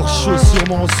 encore chaud,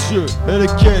 sûrement anxieux. Et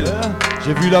lesquels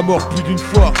j'ai vu la mort plus d'une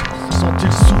fois. Senti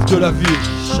le souffle de la vie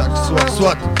chaque soir,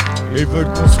 soit. Ils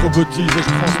veulent qu'on se robotise et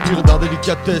je transpire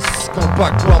d'indélicatesse quand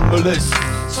background me laisse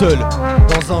seul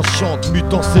dans un champ de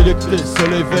mutants sélectés.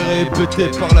 Soleil vert et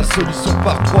hébété par la solution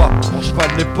par 3. Mon cheval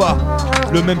n'est pas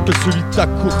le même que celui de ta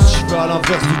course. Je fais à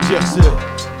l'inverse du tiercé.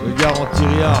 Ne garantis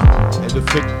rien et ne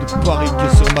fais que de paris qui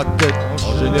est sur ma tête.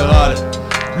 En général,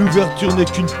 l'ouverture n'est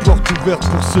qu'une porte ouverte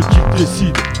pour ceux qui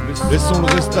décident. Laissons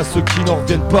le reste à ceux qui n'en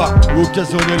reviennent pas ou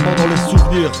occasionnellement dans les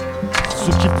souvenirs.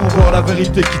 Ceux qui font voir la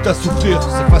vérité quitte à souffrir,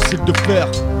 c'est facile de faire.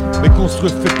 Mais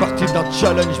construire fait partie d'un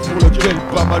challenge pour lequel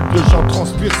pas mal de gens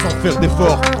transpirent sans faire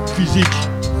d'efforts physiques.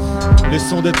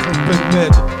 Laissons d'être en pleine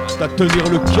aide, à tenir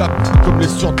le cap, comme les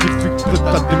scientifiques prêts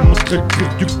à démontrer le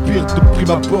pire du pire. De prime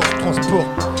abord, je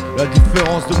transporte la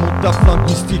différence de mon taf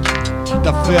linguistique, quitte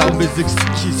à faire mes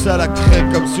exquis à la craie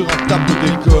comme sur un tableau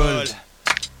d'école.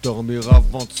 Dormir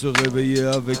avant de se réveiller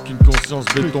avec une conscience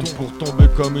béton pour tomber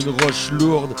comme une roche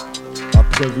lourde.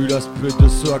 Après vu l'aspect de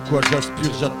ce à quoi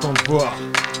j'aspire, j'attends de voir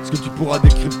ce que tu pourras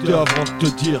décrypter avant de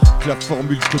te dire que la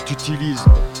formule que tu utilises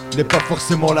n'est pas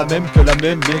forcément la même que la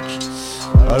même, mec.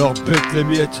 Alors bête les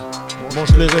miettes,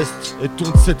 mange les restes et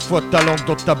tourne cette fois ta langue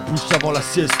dans ta bouche avant la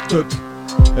sieste. Up.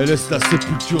 Et laisse la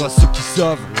sépulture à ceux qui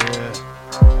savent,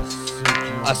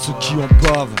 à ceux qui en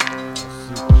bavent.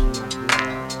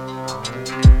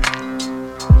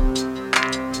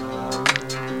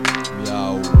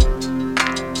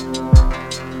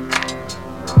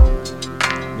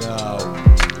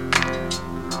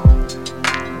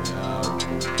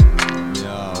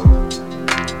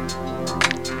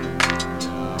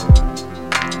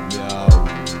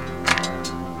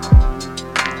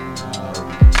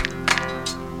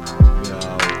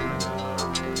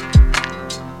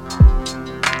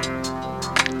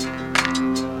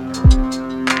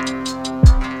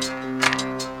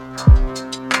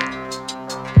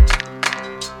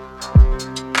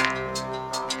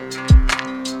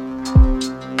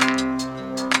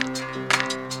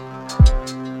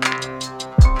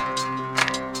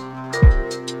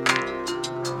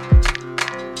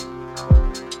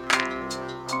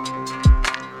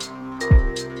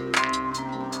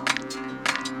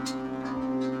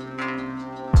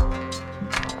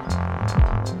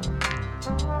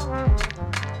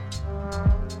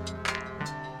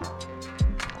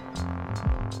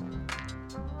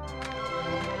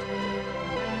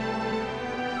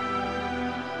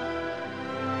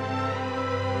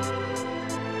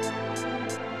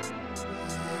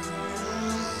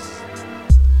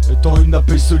 Étant une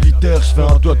abeille solitaire, je fais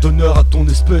un doigt d'honneur à ton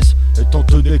espèce. Étant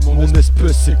donné que mon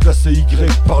espèce est classée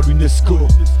Y par l'UNESCO.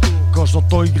 Quand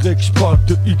j'entends Y, je parle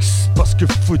de X. Parce que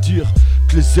faut dire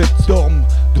que les Z dorment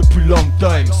depuis long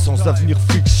time. Sans avenir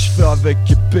fixe, je fais avec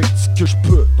épée ce que je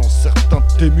peux. Dans certains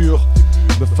de tes murs,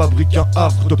 me fabrique un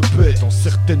havre de paix. Dans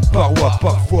certaines parois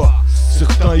parfois,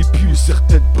 certains épus,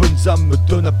 certaines bonnes âmes me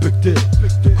donnent à becter.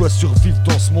 De quoi survivre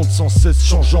dans ce monde sans cesse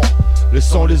changeant,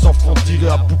 laissant les enfants tirer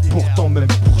à bout pourtant. Même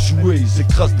pour jouer, ils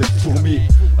écrasent des fourmis.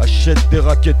 Achètent des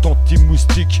raquettes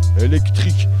anti-moustiques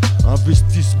électriques.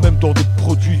 Investissent même dans des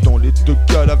produits. Dans les deux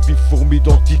cas, la vie fourmille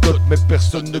d'antidote. Mais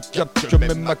personne ne capte que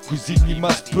même ma cousine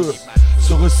Limace peut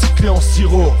se recycler en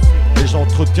sirop. Et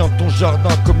j'entretiens ton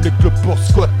jardin comme les cloports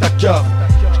squattent ta cave.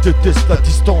 Je déteste la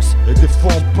distance et des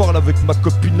fois on parle avec ma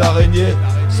copine l'araignée.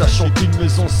 Sachant qu'une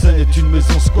maison saine est une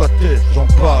maison squattée. J'en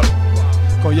parle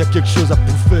quand y a quelque chose à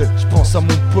bouffer. Je pense à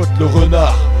mon pote le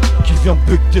renard qui vient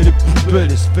becter les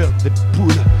poubelles et se faire des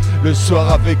poules le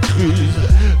soir avec ruse.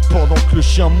 Pendant que le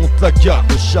chien monte la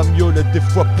garde, le chat miaule et des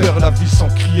fois perd la vie sans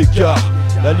crier gare.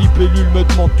 La libellule me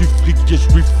demande du fric et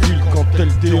je lui file quand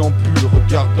elle déambule,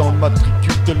 regardant le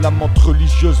matricule de la menthe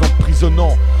religieuse,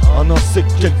 emprisonnant un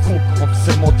insecte quelconque entre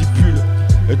ses mandibules.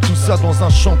 Et tout ça dans un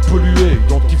champ pollué,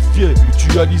 identifié,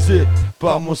 mutualisé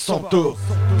par Monsanto.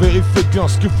 Vérifiez bien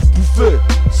ce que vous bouffez,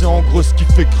 c'est en gros ce qui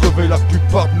fait crever la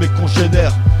plupart de mes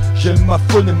congénères. J'aime ma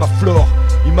faune et ma flore,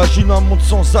 imagine un monde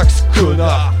sans axe,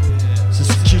 connard. C'est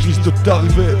ce qui risque de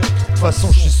t'arriver. De toute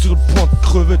façon je suis sur le point de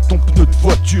crever ton pneu de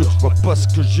voiture. Je vois pas ce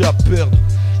que j'ai à perdre,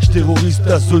 je terrorise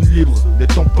ta zone libre,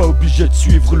 n'étant pas obligé de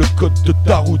suivre le code de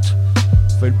ta route.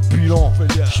 Fais le bilan,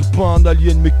 je suis pas un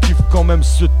alien mais kiffe quand même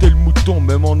sauter le mouton.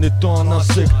 Même en étant un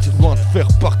insecte, loin de faire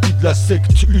partie de la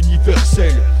secte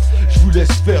universelle. Je vous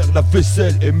laisse faire la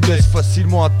vaisselle et me laisse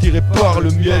facilement attirer par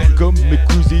le miel. Comme mes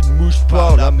cousines mouches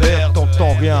par la mer.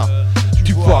 T'entends rien,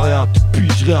 tu vois rien, tu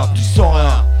piges rien, tu sens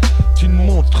rien, tu ne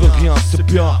montres rien, c'est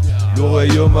bien.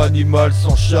 L'oreille homme animal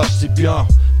s'en charge, c'est bien.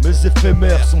 Mes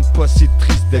éphémères sont pas si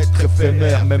tristes d'être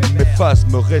éphémères. Même mes phases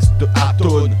me restent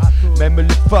atones. Même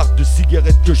les farces de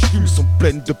cigarettes que je fume sont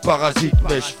pleines de parasites.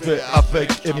 Mais je fais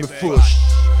avec et me fauche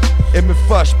et me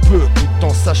fâche peu, tout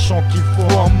en sachant qu'il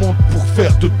faut un monde pour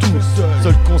faire de tout.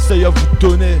 Seul conseil à vous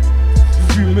donner,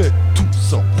 fumez tout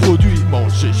sans produit.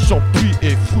 Mangez champi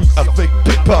et fruits avec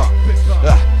pépins.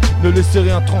 Ne laissez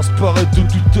rien transparaître de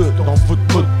douteux dans votre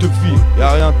mode de vie.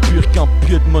 Y'a rien de pire qu'un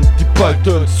pied de Monty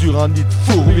Python sur un nid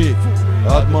de fourmis.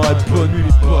 À demain et bonne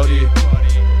nuit Paris.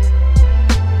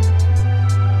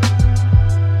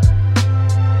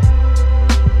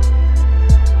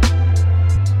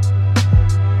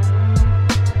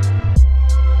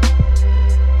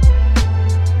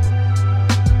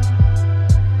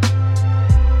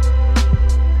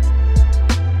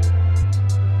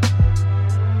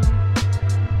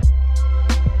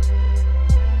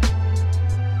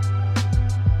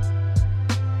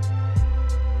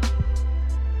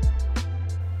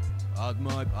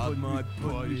 Admin et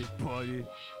Paris.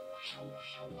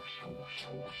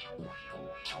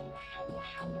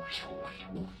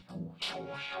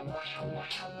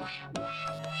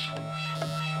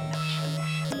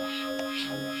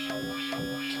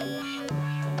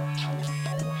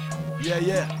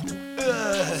 Yeah.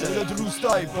 C'est le Drew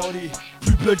Style, Paris.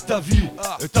 Plus belle ta vie,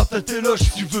 éteins ta téloge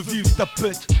si tu veux vivre ta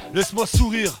pète. Laisse-moi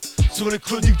sourire sur les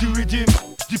chroniques du Redeem.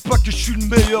 Je dis pas que je suis le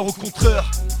meilleur, au contraire.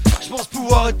 Je pense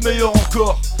pouvoir être meilleur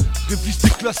encore. Réviser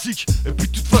classique, et puis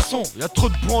de toute façon, y'a trop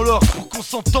de branleurs pour qu'on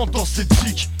s'entende dans cette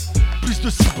zik. Plus de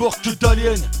cyborgs que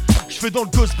d'aliens. Je fais dans le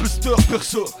Ghostbuster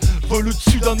perso. Vole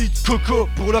au-dessus d'un nid de coco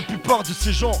pour la plupart de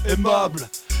ces gens aimables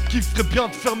qui feraient bien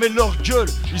de fermer leur gueule,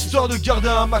 histoire de garder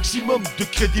un maximum de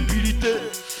crédibilité.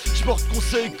 Je porte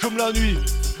conseil comme la nuit,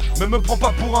 mais me prends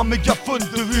pas pour un mégaphone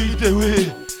de vide. Et oui,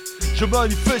 je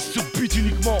manifeste sur beat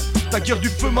uniquement. Ta guerre du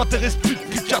feu m'intéresse plus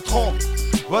depuis 4 ans.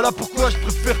 Voilà pourquoi je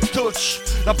préfère touch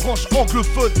la branche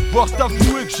anglophone, voire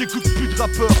t'avouer que j'écoute plus de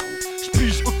rappeurs. Je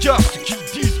pige au quart ce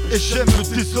qu'ils disent et j'aime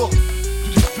le désordre.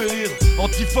 Tout me fait rire,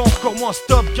 Antifa encore moins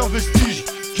stable qu'un vestige.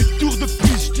 Qui tour de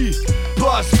piste, j'dis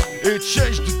passe et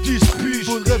change de 10 piges.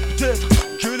 Faudrait peut-être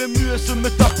que les muets se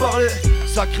mettent à parler,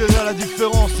 ça créerait la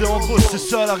différence et en gros c'est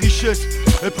ça la richesse.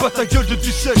 Et pas ta gueule de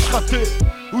du sèche raté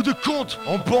ou de compte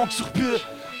en banque sur pied.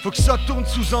 Faut que ça tourne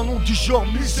sous un nom du genre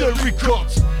Misery Records.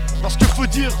 Parce que faut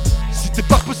dire, si t'es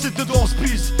pas possédé dans ce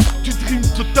bise, tu dream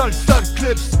total sale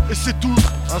kleps et c'est tout.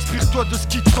 Inspire-toi de ce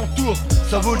qui t'entoure,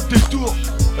 ça vaut le détour.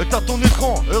 Éteins ton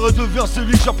écran et redeviens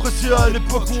celui que j'appréciais à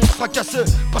l'époque où on se fracassait.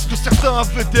 Parce que certains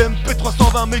avaient des MP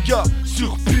 320 mégas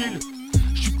sur pile.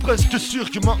 Je suis presque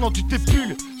sûr que maintenant tu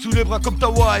t'épiles sous les bras comme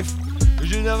ta wife. Une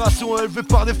génération élevée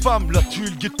par des femmes, la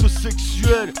tuile ghetto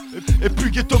sexuelle. Et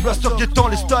puis ghetto blaster guettant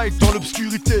les styles dans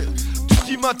l'obscurité. Toute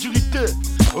immaturité,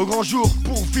 au grand jour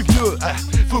pour vivre mieux,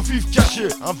 faut vivre caché.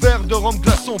 Un verre de rhum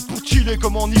glaçon pour chiller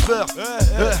comme en hiver.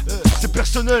 C'est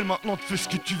personnel, maintenant tu fais ce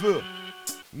que tu veux.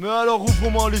 Mais alors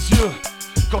ouvre-moi les yeux.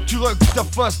 Quand tu règles ta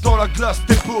face dans la glace,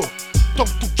 t'es beau. Tant que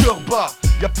ton cœur bat,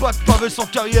 y'a pas de pavé sans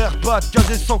carrière, pas de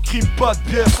casé sans crime, pas de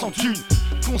bière sans thune.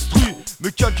 Construis,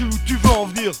 mais calcule où tu veux en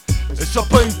venir. Et ça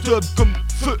pas une tub comme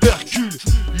feu Hercule.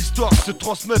 L'histoire se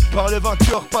transmet par les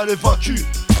vainqueurs, pas les vaincus.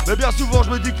 Mais bien souvent je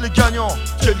me dis que les gagnants,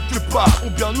 quelque part,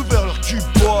 ont bien ouvert leur cul,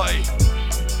 boy.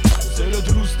 C'est le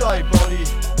Drew style, Barley.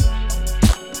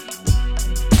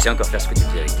 Tu sais encore faire ce que tu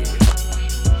faisais avec tes yeux.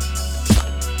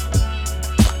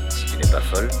 Si tu n'es pas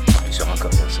folle, tu sauras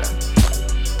encore faire ça.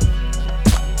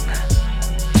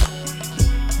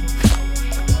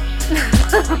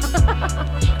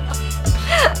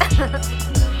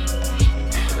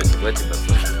 Tu vois, t'es pas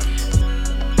folle.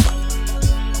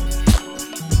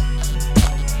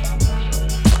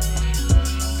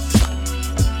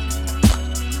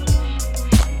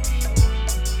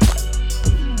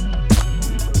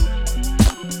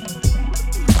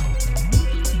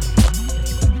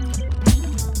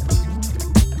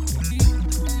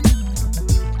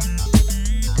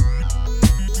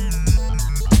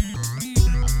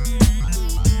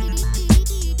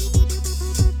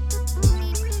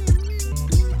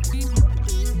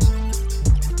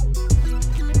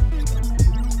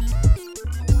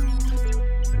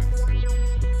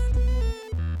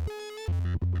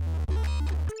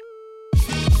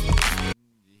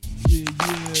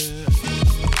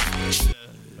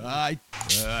 Aïe,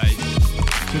 aïe,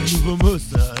 c'est le nouveau mot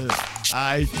ça.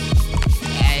 Aïe.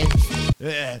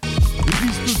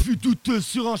 Risque vue douteuse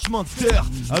sur un chemin de terre.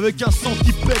 Avec un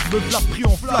centipède, me v'là pris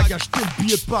en flag. Acheter le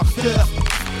billet par terre.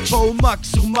 Pas au max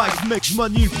sur mic, mec,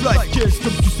 j'manie le flight case.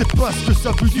 Comme tu sais pas ce que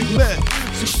ça veut dire, mais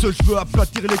sur ce, je veux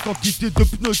aplatir les quantités de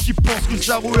pneus qui pensent que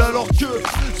ça roule alors que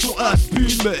sont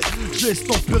aspirés. Mais je laisse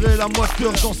tempérer la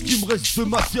moiteur dans ce qui me reste de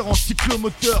matière en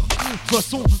cyclomoteur. De toute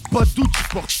façon, pas de doute,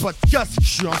 je porte pas de casque, je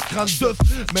suis un crâne d'œuf,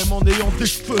 même en ayant des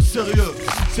cheveux sérieux.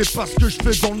 C'est parce que je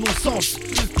fais dans le non-sens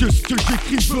que ce que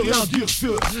j'écris veut rien dire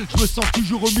que je me sens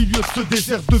toujours au milieu de ce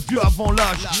désert de vieux avant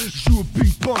l'âge. Je joue au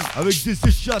ping-pong avec des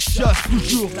échasses,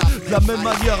 toujours de la même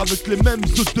manière, avec les mêmes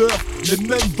odeurs, les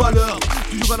mêmes valeurs,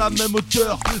 toujours à la même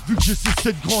hauteur. Vu que j'ai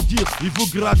cessé de grandir, niveau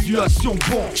graduation,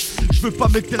 bon, je veux pas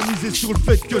m'éterniser sur le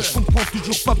fait que je comprends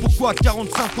toujours pas pourquoi à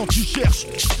 45 ans tu cherches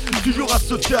toujours à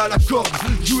sauter à la corde,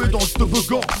 jouer dans le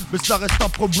toboggan. Mais ça reste un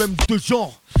problème de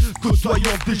genre,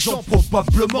 côtoyant des gens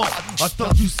probablement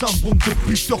atteints du syndrome de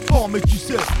Peter Pan. Mais tu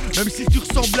sais, même si tu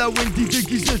ressemblais à Wendy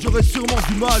déguisé, j'aurais sûrement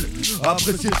du mal à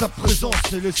apprécier ta présence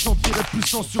et les sentir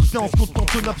puissants sur terre en comptant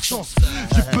ton absence.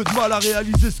 J'ai peu de mal à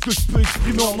réaliser ce que je peux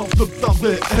exprimer en enveloppe d'un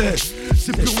V.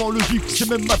 C'est purement logique, c'est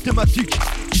même mathématique.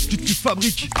 Qu'est-ce que tu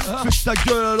fabriques? Fais ta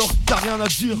gueule alors que t'as rien à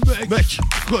dire. Mec,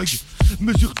 Rogue,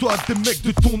 mesure-toi à des mecs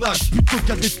de ton âge plutôt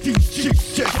qu'à des teen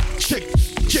chicks.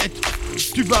 Check.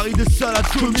 Tu varies des salades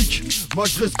comiques. Moi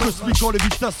je reste cosmique en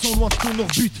lévitation loin de ton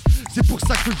orbite. C'est pour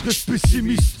ça que je reste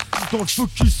pessimiste. Dans le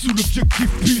focus sous l'objectif,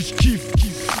 puis je kiffe.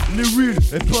 Les real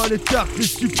et pas les tartes, les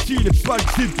subtils et pas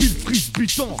le débile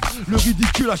frisbitant. Le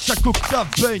ridicule à chaque octave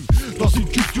baigne dans une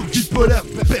culture bipolaire,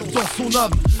 perdant son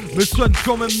âme. Mais soigne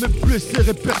quand même mes blessés,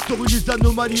 répertorie les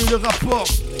anomalies et les rapports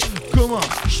communs.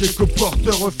 Je sais qu'au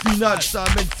porteur au final, ça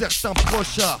amène certains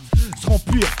proches à se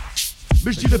remplir.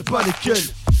 Mais je dirais pas lesquels,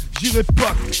 j'irai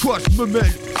pas quoi je me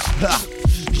mêle.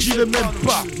 J'irai même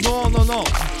pas, non,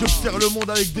 j'observe le monde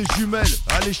avec des jumelles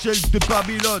à l'échelle de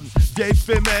Babylone. Vieille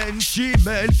fémène qui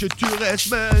mêle que tu restes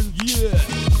man, yeah.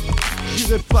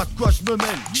 J'irai pas de quoi je me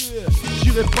mêle,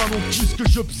 j'irai pas non plus ce que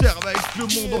j'observe avec le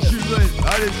monde en jumelle.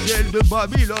 À l'échelle de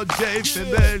Babylone, vieille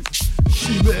fémène,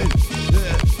 chimelle,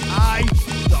 yeah. Aïe,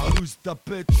 Darlouse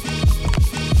tapette,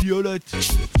 violette.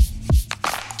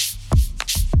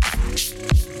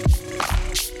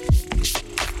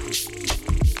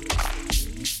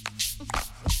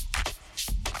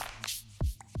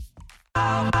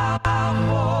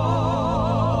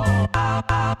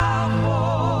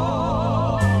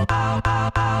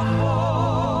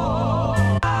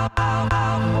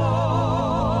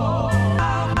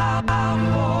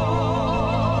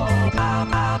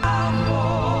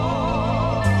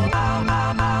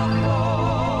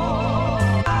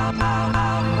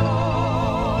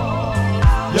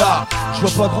 Je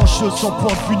vois pas grand chose sans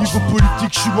point de vue niveau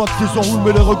politique. Je suis loin de tes enroules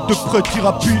mais les rocs de près tirent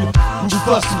à pile. Ou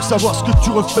face pour savoir ce que tu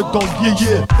reflètes dans le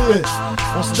yéyé.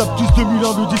 On se tape tous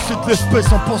 2001 de 17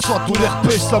 l'espèce en pensant à ton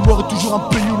herpès. La mort est toujours un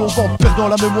pays où l'on va en perdant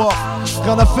la mémoire.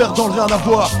 Rien à faire dans le rien à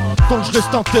voir. Tant que je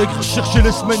reste intègre, chercher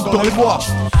les semaines dans les mois.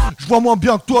 Je vois moins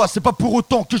bien que toi, c'est pas pour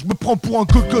autant que je me prends pour un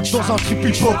cocotte dans un trip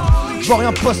hip-hop. Je vois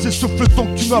rien passer sauf le temps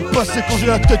que tu m'as passé quand j'ai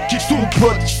la tête qui tourne,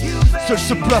 pote. Seuls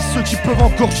se placent ceux qui peuvent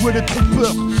encore jouer les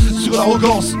trompeurs. Sur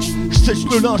l'arrogance, je sèche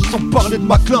le linge sans parler de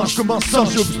ma clinge. Comme un singe,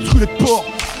 j'obstrue les ports.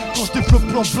 Quand je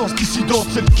développe l'ambiance dissidente,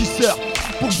 celle qui sert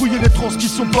pour brouiller les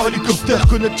transmissions par hélicoptère.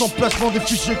 Connaître l'emplacement des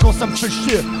fichiers quand ça me fait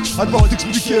chier. À devoir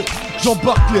t'expliquer,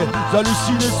 j'embarque les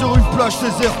hallucinés sur une plage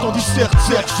déserte. Tandis certes,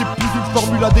 j'ai plus d'une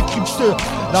formule à décrypter.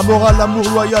 La morale, l'amour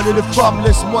loyal et les femmes.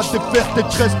 Laisse-moi défaire tes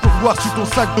tresses pour voir si ton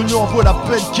sac de nœuds en vaut la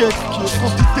peine.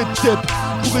 Quantité de tep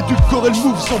pour édulcorer le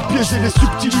move sans biaiser les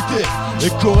subtilités. Et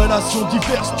corrélations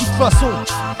diverses, de toute façon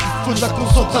faut de la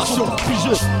concentration pour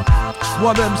piger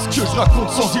moi-même ce que je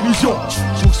raconte sans illusion.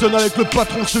 Je fonctionne avec le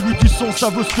patron, celui du son, ça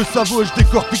vaut ce que ça vaut. Et je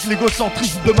décortique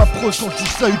l'égocentrisme de ma prose quand je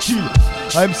juge ça utile.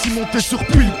 À MC monter sur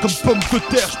pile comme pomme de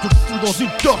terre. Je te fous dans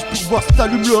une torche pour voir si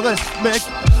t'allumes le reste, mec.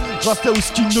 Grâce à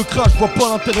whisky ne crache, je vois pas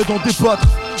l'intérêt d'en débattre.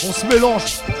 On se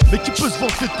mélange, mais qui peut se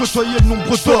vanter de côtoyer le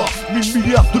nombre d'or 1000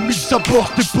 milliards de mille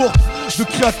s'apportent des portes de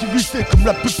créativité comme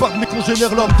la plupart de mes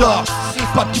congénères lambda.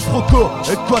 Pas de quiproquo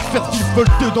et de quoi te faire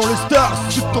filevolter dans les stars.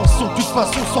 Subtention de toute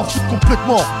façon s'en fout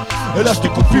complètement. Et là je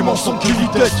découpe compliments sans que ni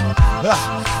tête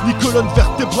ni colonne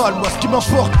vertébrale. Moi ce qui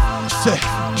m'importe c'est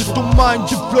que ton mind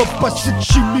développe assez de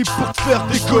chimie pour te faire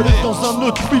décoller dans un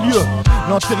autre milieu.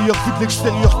 L'intérieur vu de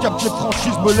l'extérieur capte les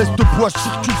franchises, me laisse de bois, je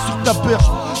circule sur ta berge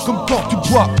comme quand tu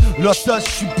bois. La tasse,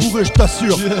 je suis bourré, je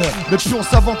t'assure. Mais puis on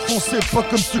savant de foncer, pas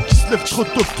comme ceux qui se lèvent trop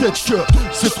tôt. Peut-être que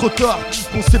c'est trop tard,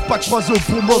 qu'on s'est pas croisé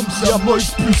au bon moment. Si à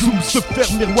Moïse plus zoom, se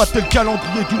faire miroiter le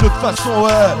calendrier d'une autre façon,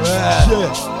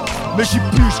 Mais j'y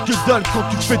pige que dalle quand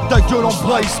tu fais ta gueule en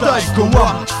braille style, comme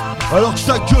moi. Alors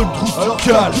ta gueule, trou, tu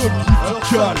cales.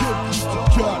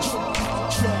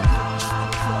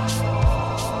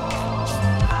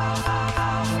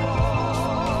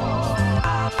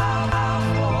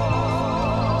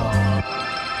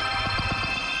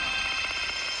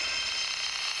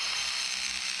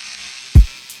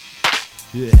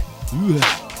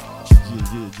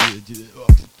 Oh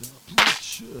putain,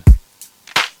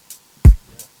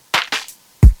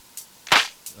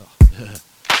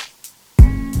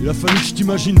 il a fallu que je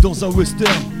t'imagine dans un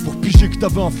western pour piger que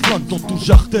t'avais un flingue dans ton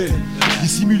jartel.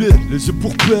 Dissimulé, les yeux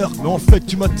pour peur, mais en fait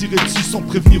tu m'as tiré dessus sans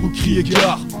prévenir ou crier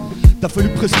gare. T'as fallu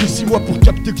presque 6 mois pour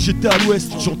capter que j'étais à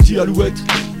l'ouest, gentil alouette.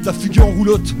 T'as fugué en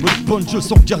roulotte, mode poncho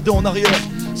sans regarder en arrière.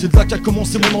 C'est de là qu'a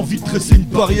commencé mon envie de tresser une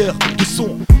barrière de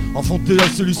son. Inventer la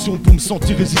solution pour me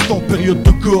sentir résistant en période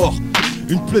de corps.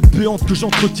 Une plaie béante que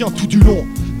j'entretiens tout du long.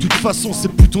 De toute façon c'est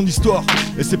plus ton histoire.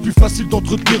 Et c'est plus facile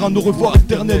d'entretenir un au revoir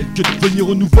éternel que de venir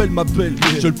aux nouvelles ma belle.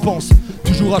 Je le pense,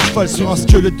 toujours à cheval sur un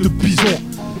squelette de bison.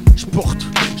 Je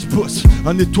bosse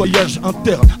un nettoyage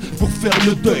interne pour faire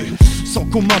le deuil. Sans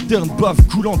qu'on m'interne, bave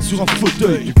coulante sur un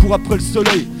fauteuil. Tu cours après le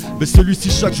soleil, mais celui-ci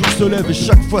chaque jour se lève et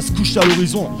chaque fois se couche à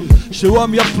l'horizon. Chez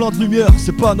WAM y'a plein de lumière,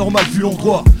 c'est pas normal vu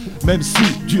l'endroit. Même si,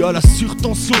 dû à la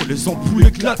surtension, les ampoules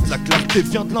éclatent. La clarté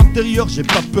vient de l'intérieur, j'ai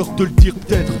pas peur de le dire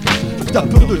peut-être. T'as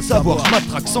peur de le savoir, je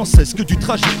m'attraque sans cesse que du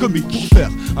tragique comique pour faire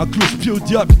un close-pied au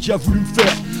diable qui a voulu me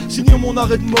faire signer mon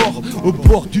arrêt de mort au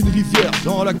bord d'une rivière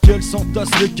dans laquelle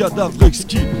s'entassent les cadavres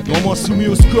exquis. Non moins soumis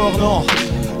au score, non.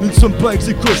 Nous ne sommes pas ex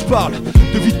aequo, je parle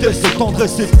de vitesse, de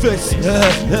tendresse et de fesses.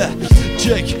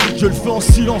 Check, je le fais en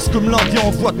silence comme l'Indien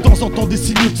envoie de temps en temps des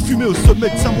signaux de fumée au sommet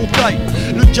de sa montagne.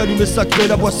 Le calumet sacré,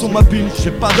 la boisson m'abîme,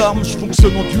 j'ai pas d'armes, je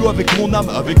fonctionne en duo avec mon âme,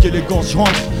 avec élégance je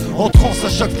rentre en transe à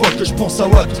chaque fois que je pense à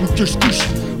Watt ou que je touche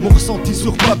mon ressenti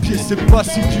sur papier, c'est pas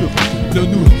si dur. Ne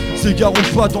nous égarons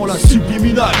pas dans la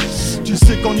subliminale. Tu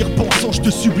sais qu'en y repensant je te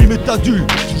sublime et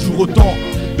t'adulte toujours autant.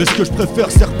 Mais ce que je préfère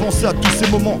c'est repenser à tous ces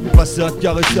moments passés à te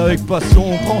caresser avec passion,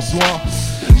 on prend soin.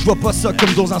 Je vois pas ça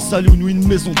comme dans un saloon ou une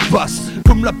maison de basse.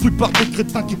 Comme la plupart des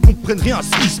crétins qui comprennent rien à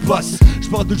ce qui se passe. Je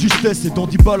parle de justesse et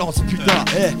d'ambivalence, putain.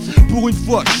 Pour une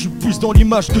fois, je suis plus dans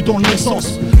l'image que dans le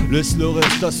non-sens. Laisse le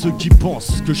reste à ceux qui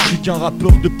pensent que je suis qu'un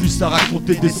rappeur de plus à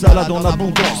raconter des salades en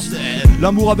abondance.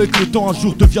 L'amour avec le temps un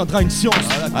jour deviendra une science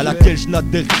à laquelle je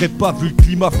n'adhérerai pas vu le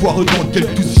climat foireux dans lequel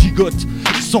tous gigotent,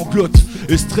 sanglotent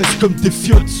et stressent comme des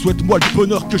fiottes. Souhaite-moi le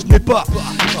bonheur que je n'ai pas.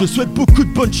 Je te souhaite beaucoup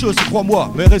de bonnes choses,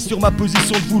 crois-moi. Mais reste sur ma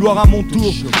position de vouloir à mon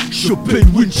tour choper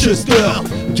une Winchester.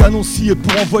 Canon scié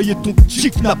pour envoyer ton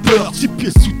kidnappeur 6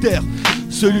 pieds sous terre.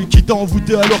 Celui qui t'a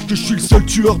envoûté alors que je suis le seul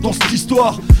tueur dans cette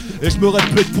histoire. et je me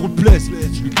répète pour le plaisir.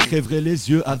 Je lui crèverai les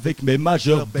yeux avec mes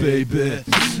majeurs, baby.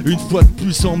 Une fois de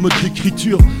plus en mode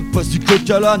d'écriture, passe du coq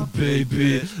à l'âne,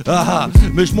 baby. Ah,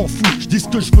 mais je m'en fous, je dis ce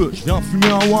que je veux, je viens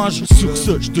fumer un ouinge. Sur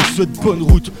ce, je te souhaite bonne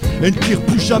route et ne tire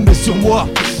plus jamais sur moi.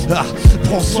 Ah,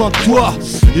 prends soin de toi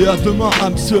et à demain,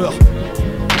 âme sœur.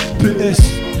 PS,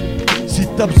 si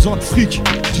t'as besoin de fric,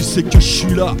 tu sais que je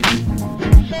suis là.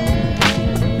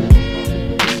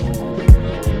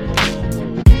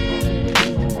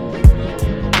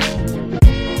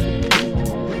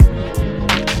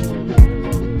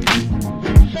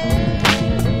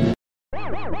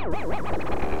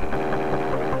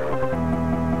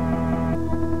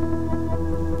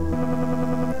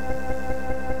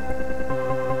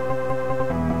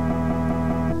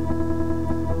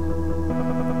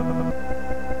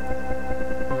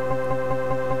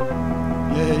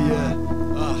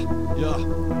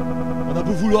 On a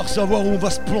beau vouloir savoir où on va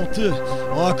se planter,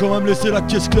 on va quand même laisser la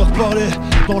caisse claire parler.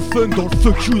 Dans le funk, dans le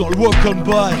fuck you, dans le walk on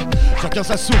by. Chacun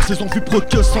sa source et son flux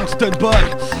precoce en stand-by.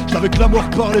 J'avais que la mort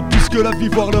parler plus que la vie,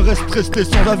 voir le reste rester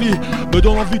sans avis me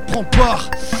donne envie de prendre part.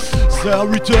 C'est un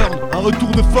return, un retour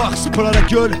de farce, plein à la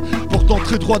gueule, portant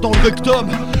très droit dans le rectum.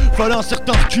 Fallait un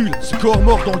certain recul, ce corps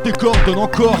mort dans le décor donne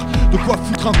encore de quoi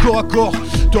foutre un corps à corps.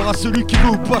 T'auras celui qui veut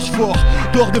ou pas fort,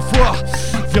 dors des fois,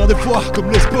 viens des fois comme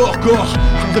les sports corps.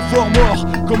 Sont des forts morts,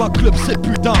 comme un club c'est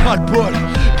putain ras-le-bol.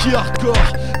 Qui est hardcore,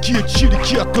 qui est chill et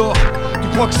qui a tort. Tu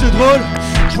crois que c'est drôle?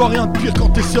 Je vois rien de pire quand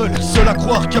t'es seul à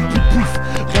croire qu'il y a plus de bouffe.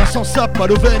 Rien sans sap à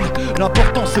l'auvaine,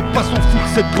 l'important c'est de pas s'en foutre,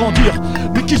 c'est de grandir.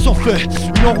 Mais qui s'en fait?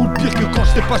 Une enroute pire que quand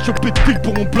je t'ai pas chopé de pile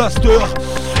pour mon blaster.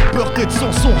 Peur d'être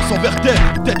sans son, sans vertèbre,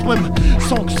 peut-être même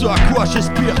sans que ce à quoi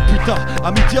j'aspire. Putain,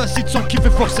 à midi acide sans kiffer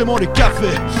forcément les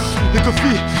cafés. Les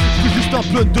coffees, j'ai juste un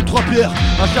blunt, 2-3 bières.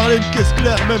 Un charlet, une caisse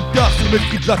claire, même tard sur mes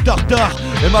frites de la tartare.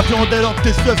 Et ma viandelle entre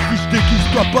tes seufs, puis je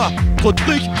déguise-toi pas. Trop de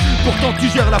trucs, pourtant tu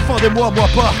gères la fin des mois, moi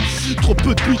pas. Trop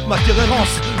peu de buts, matière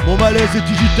errance. Mon malaise est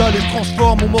digital et je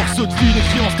transforme mon morceau de vie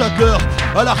écrit en Stadler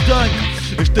à l'artagne.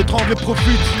 Et je t'étrangle et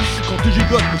profite. Quand tu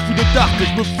gigotes, me fous des tartes et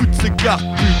je me fous de ces cartes,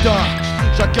 putain.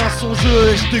 Chacun son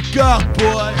jeu et je t'écarte, boy.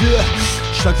 Yeah.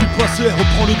 Chaque vie passée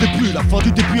reprend le début, la fin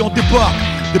du début en départ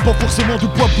dépend forcément du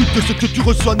poids brut de ce que tu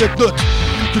reçois net note.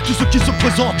 De tout ce qui se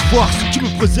présente, voir ce qui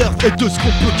me préserve et de ce qu'on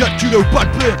peut calculer ou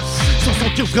palper. Sans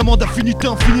sentir vraiment d'affinité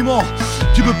infiniment.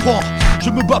 Tu me prends, je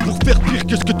me bats pour faire pire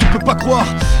que ce que tu peux pas croire.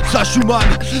 Ça joue mal,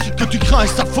 que tu crains et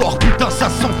ça fort. Putain ça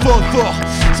sent fort, fort.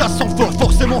 Ça sent fort,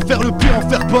 forcément faire le pire, en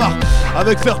faire part.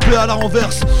 Avec fair play à la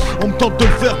renverse, on me tente de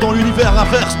le faire dans l'univers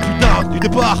inverse. Putain, du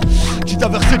départ, quitte à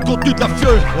verser le contenu de la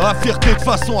fiole, à la fierté de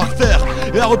façon à refaire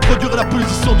et à reproduire la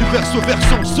position du verso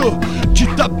versant le saut. Tu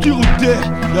tapes du routé,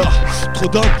 trop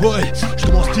dog boy. Je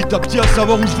commence petit à petit à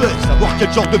savoir où je vais, savoir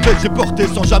quel genre de bête j'ai porté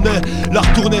sans jamais la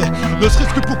retourner. Ne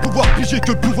serait-ce que pour pouvoir piger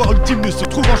que le pouvoir ultime ne se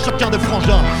trouve en chacun des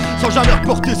frangins, sans jamais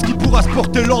reporter ce qui pourra se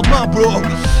porter le lendemain, bro.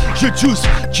 J'ai juice,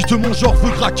 quitte mon genre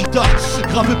veut graquita.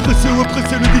 Grave pressé ou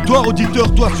oppressé l'auditoire,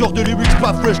 auditeur, toi sur de lyrics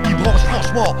pas fresh qui branche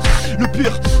franchement. Le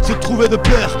pire, c'est de trouver de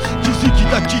pair d'ici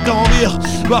quitte à en rire.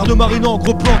 Barre de marine en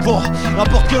gros plan de vent.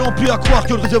 N'importe quel empire à croire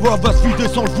que le réservoir va se vider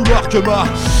sans le vouloir. Que ma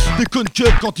déconne que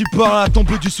quand il parle à la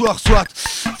tombée du soir, soit.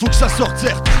 Faut que ça sorte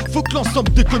certes, faut que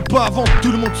l'ensemble déconne pas avant que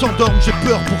tout le monde s'endorme. J'ai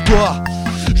peur pour toi.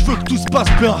 Je veux que tout se passe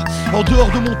bien, en dehors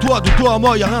de mon toit, de toi à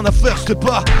moi y'a rien à faire, je sais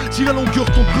pas si la longueur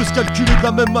qu'on peut se calculer de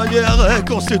la même manière. Et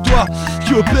quand c'est toi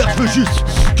qui opère, je veux juste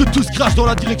que tout se crache dans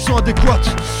la direction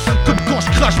adéquate. Comme quand je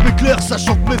crache m'éclaire,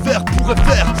 sachant que mes vers pourraient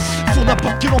faire pour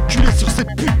n'importe quel enculé sur cette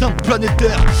putain de planète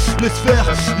Terre. Laisse faire,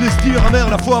 laisse dire amère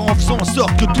la foire en faisant en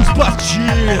sorte que tout se passe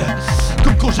chill.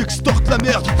 Comme quand j'extorque la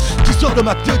merde qui sort de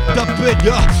ma tête d'appel,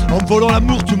 en me volant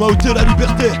l'amour tu m'as ôté la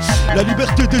liberté. La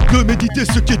liberté des deux, méditer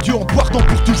ce qui est Dieu en partant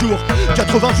pour toujours.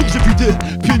 80 jours j'ai vidé,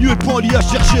 pieds nus et poings liés à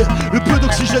chercher le peu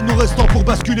d'oxygène nous restant pour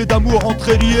basculer d'amour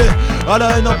entre liés. À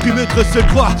la haine imprimée, dressé le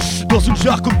droit dans une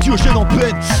jarre comme Diogène en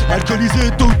peine.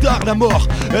 Alcoolisé, tôt ou tard la mort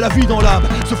et la vie dans l'âme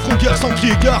se feront guerre sans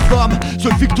crier gare, femme.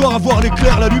 Seule victoire à voir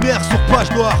l'éclair, la lumière sur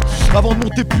page noire. Avant de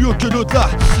monter plus haut que l'au-delà,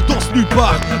 danse nulle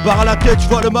part. Barre à la tête, je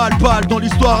vois le mal, balle dans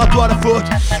l'histoire, à toi la faute.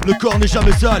 Le corps n'est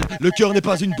jamais sale, le cœur n'est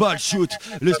pas une balle, shoot.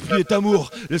 L'esprit est amour,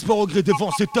 l'espoir au gré des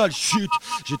vents s'étale, chute.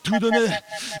 J'ai tout donné,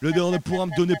 le dehors ne pourra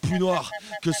me donner plus noir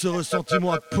que ce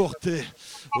ressentiment à porter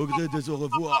au gré des au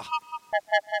revoir.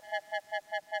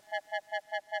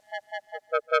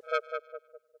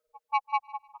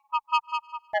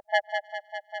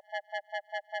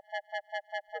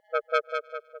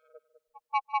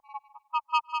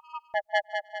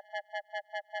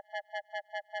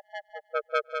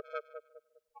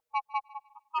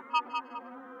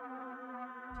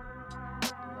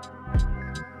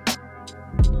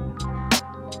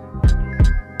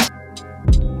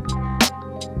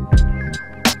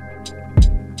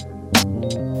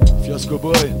 Fiasco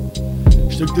boy.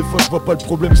 Je sais que des fois je vois pas le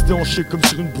problème se déhancher comme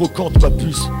sur une brocante ma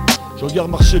puce. Je regarde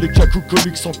marcher les cacous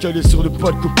comiques sans caler sur le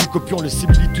pas de copie copiant les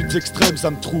similitudes extrêmes, ça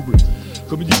me trouble.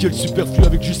 Communiquer le superflu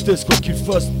avec justesse quoi qu'il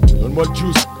fasse. Donne-moi le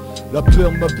juice, la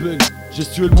perme ma belle.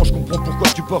 Gestuellement je comprends pourquoi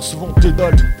tu pars souvent tes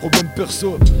dalles. Problème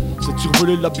perso, c'est de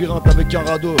survoler le labyrinthe avec un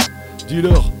radeau.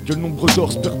 Dis-leur que le nombre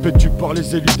d'or se perpétue par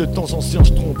les élites des temps anciens,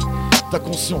 je trompe. Ta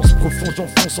conscience, profond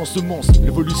j'enfonce en semence,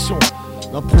 l'évolution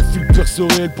d'un profil perso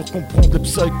réel pour comprendre les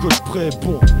psychos prêts et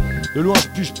bon. De loin je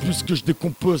pige plus que je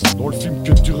décompose dans le film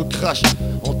que tu recraches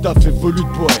en taf évolue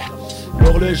de boy.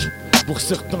 L'horloge, pour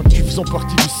certains tu faisant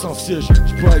partie du Saint-Siège,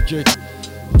 je m'inquiète.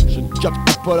 Je ne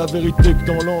capte pas la vérité que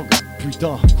dans l'angle.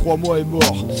 Putain, crois-moi est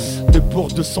mort. Des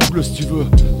portes de sang bleu si tu veux.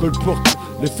 Colporte,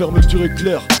 les fermetures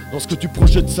éclairent. Dans ce que tu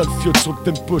projettes, sale fiotte sur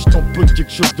le tempo, je tamponne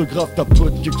quelque chose de grave,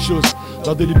 tapote quelque chose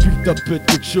d'indélébile, tapette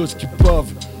quelque chose qui pave.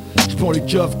 Je prends les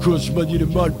caves, cause, je manie les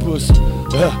malpos.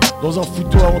 Dans un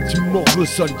foutoir anti-morbeux,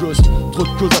 sale gosse. Trop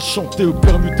de causes à chanter ou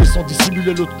permuter sans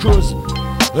dissimuler l'autre cause.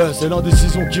 C'est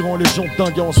l'indécision qui rend les gens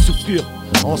dingues à en souffrir,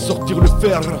 à en sortir le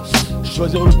fer.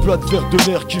 Choisir le plat de verre de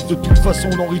nerfs, kiff de toute façon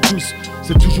on en rit tous.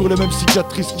 C'est toujours les mêmes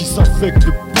cicatrices qui s'infectent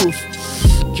de pouf,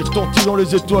 qui retentit dans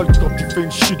les étoiles quand tu fais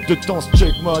une chute de temps.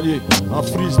 Check manier, un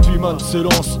frisbee man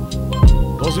s'élance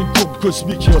dans une courbe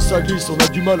cosmique, ça glisse, on a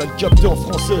du mal à le capter en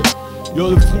français. Yo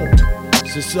le front,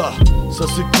 c'est ça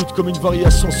s'écoute comme une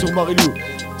variation sur Marilou.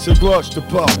 C'est quoi, je te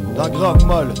parle d'un grave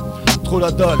mal. Trop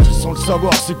la dalle, sans le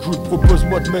savoir c'est cool.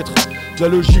 Propose-moi de mettre de la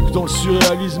logique dans le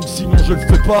surréalisme, sinon je le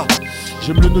fais pas.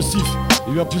 J'aime le nocif,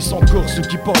 et bien plus encore ceux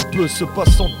qui parlent peu, se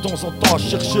passant de temps en temps à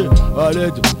chercher à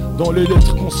l'aide dans les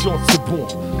lettres conscientes, c'est bon.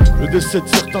 Le décès de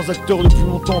certains acteurs depuis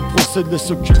longtemps procède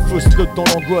les occultes fausses notes dans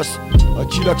l'angoisse. À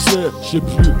qui l'accès, je sais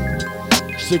plus.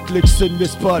 Je sais que l'excès ne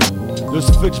laisse pas de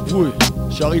se fait brouille.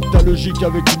 J'arrive ta logique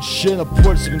avec une chienne à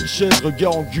poil sur une chaise,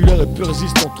 regard angulaire et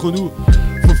persiste entre nous.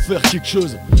 Faut faire quelque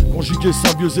chose, conjuguer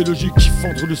symbiose et logique qui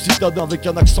fendre le citadin avec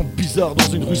un accent bizarre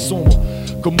dans une rue sombre.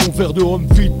 Comme mon verre de rhum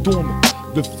vide tombe.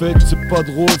 De fait c'est pas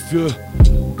drôle vieux,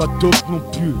 pas top non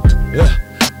plus.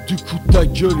 Du coup ta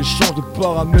gueule et change de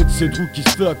paramètres. C'est Drew qui se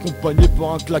fait accompagner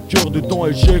par un claqueur de dents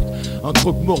éjecte. Un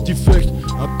croque-mort defect,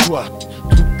 un quoi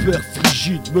tout père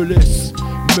frigide me laisse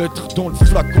mettre dans le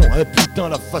flacon. Putain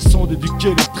la façon d'éduquer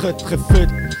les traits très faite.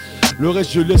 Le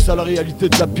reste je laisse à la réalité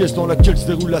de la pièce dans laquelle se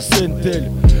déroule la scène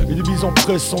telle une mise en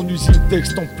presse en usine,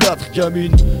 texte en plâtre,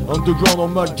 gamine. Underground en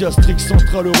mal gastrique,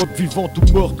 centrale, Europe vivante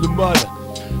ou morte, le mal.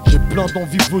 J'ai plein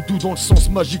d'envie vaudou dans le sens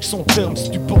magique sans terme. Si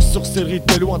tu penses sorcellerie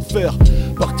t'es loin de faire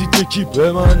partie de l'équipe,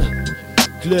 man.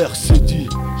 Claire c'est dit,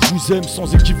 je vous aime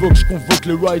sans équivoque. Je convoque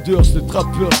les riders, les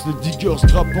trappers, les diggers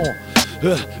grappants.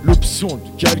 L'option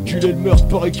de calculer le meurtre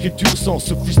par écriture sans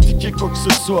sophistiquer quoi que ce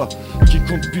soit.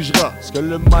 Quiconque pigera, ce que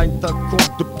le mind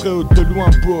t'incompte de près ou de loin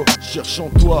beau. Cherche en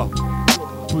toi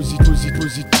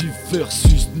positif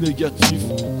versus négatif.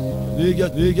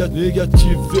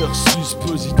 Négatif versus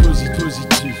positif.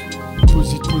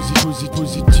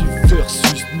 Positif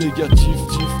versus négatif.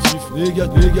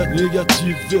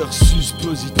 Négatif versus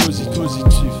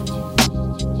positif.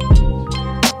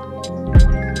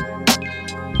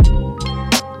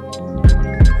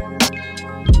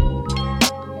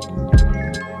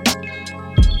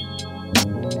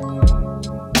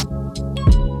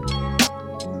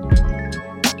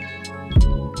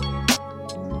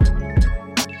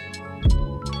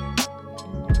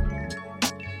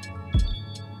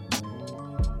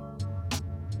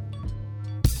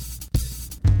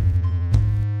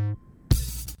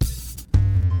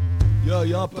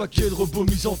 Y'a un paquet de robots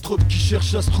misanthropes qui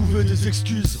cherchent à se trouver des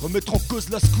excuses, remettre en cause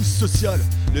la secousse sociale.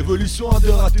 L'évolution a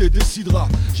des ratés, décidera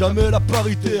jamais la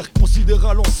paritaire,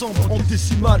 considérera l'ensemble en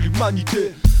décimal,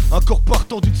 l'humanité. Un corps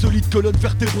partant d'une solide colonne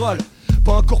vertébrale,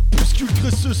 pas un corpuscule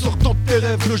graisseux sortant de tes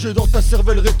rêves, logé dans ta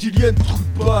cervelle reptilienne, trou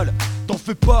de balle. T'en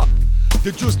fais pas,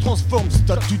 des dieux se transforment,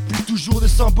 statues depuis toujours des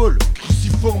symboles,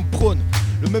 cruciformes prône.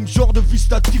 Le même genre de vie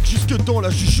statique jusque dans la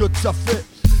jugeote, ça fait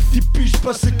 10 piges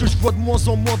passées que je vois de moins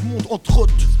en moins de monde entre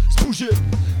autres se bouger,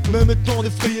 même étant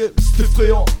effrayé, c'est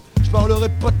effrayant. Je parlerai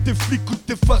pas de tes flics ou de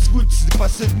tes fast-food, c'est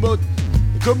passé de mode.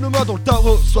 Et comme le mât dans le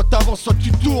tarot, soit t'avances, soit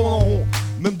tu tournes en rond.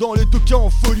 Même dans les deux cas en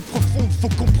folie profonde, faut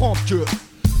comprendre que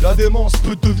la démence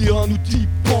peut devenir un outil,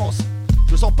 pense.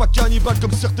 Je sens pas cannibale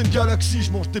comme certaines galaxies,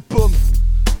 je mange des pommes.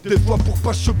 Des fois pour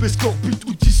pas choper scorbut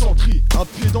ou dysenterie. Un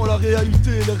pied dans la réalité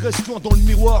et les restes loin dans le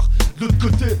miroir. De l'autre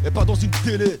côté et pas dans une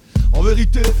télé. En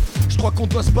vérité, je crois qu'on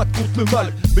doit se battre contre le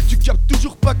mal. Mais tu captes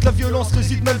toujours pas que la violence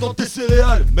réside même dans tes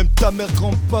céréales. Même ta mère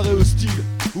grande paraît hostile.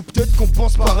 Ou peut-être qu'on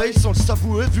pense pareil sans le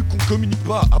savourer vu qu'on communique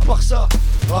pas. À part ça,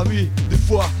 ah oui, des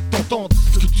fois t'entends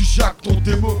ce que tu Jacques, ton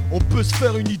démo, on peut se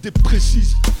faire une idée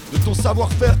précise de ton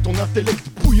savoir-faire, ton intellect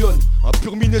bouillonne. Un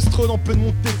pur minestrone en pleine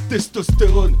montée de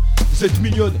testostérone. Vous êtes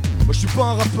mignonne, moi je suis pas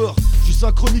un rappeur, je suis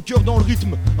un chroniqueur dans le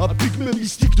rythme. Un pygmée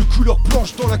mystique de couleur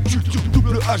blanche dans la culture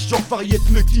double H, genre variette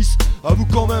métisse. À vous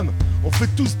quand même, on fait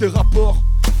tous des rapports.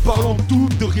 Parlant de tout,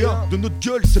 de rien, de notre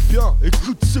gueule, c'est bien.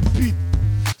 Écoute ce beat,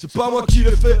 c'est pas moi qui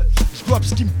l'ai fait. Je gobe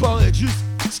ce qui me paraît, juste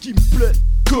ce qui me plaît.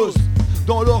 Cause,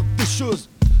 dans l'ordre des choses.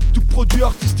 Tout produit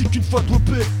artistique une fois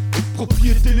dopé est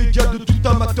propriété légale de tout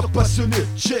amateur passionné.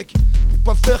 Check,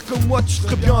 pour pas faire comme moi, tu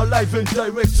ferais bien un live and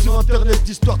direct sur internet,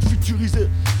 histoire de futuriser.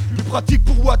 Plus pratique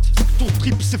pour Watt, vu que ton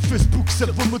trip c'est Facebook,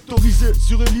 cerveau motorisé.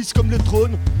 Sur hélice comme les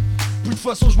drones, de toute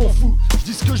façon je m'en fous, je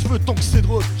dis ce que je veux tant que c'est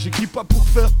drôle. J'écris pas pour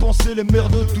faire penser les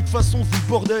merdeux, de toute façon vu le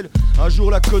bordel, un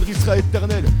jour la connerie sera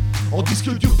éternelle. En disque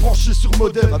dur branché sur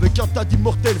modem, avec un tas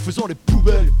d'immortels faisant les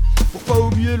poubelles. Pour pas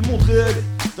oublier le monde réel,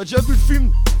 t'as déjà vu le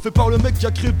film fait par le mec qui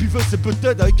a créé Beavis et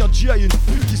Butthead avec un GI et une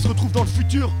pute qui se retrouve dans le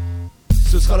futur?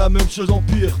 Ce sera la même chose en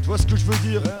pire, tu vois ce que je veux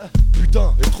dire?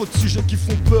 Putain, et trop de sujets qui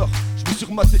font peur. Je me suis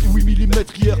rematé 8 mm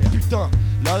hier, putain.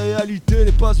 La réalité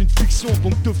n'est pas une fiction,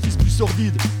 donc d'office plus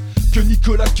sordide que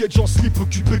Nicolas Cage en slip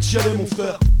occupé de chialer mon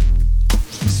frère.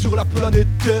 Je suis sur la planète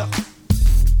Terre,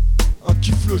 un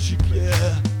kiff logique, yeah.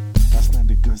 That's not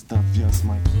the good stuff, yes,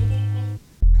 Mike.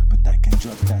 But I can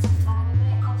drop that.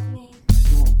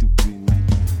 You want to play my game?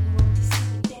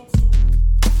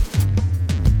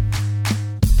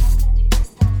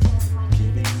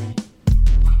 Kidding me?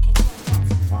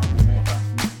 Far away off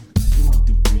me. You want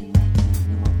to play my game?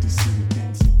 You want to see me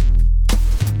dancing?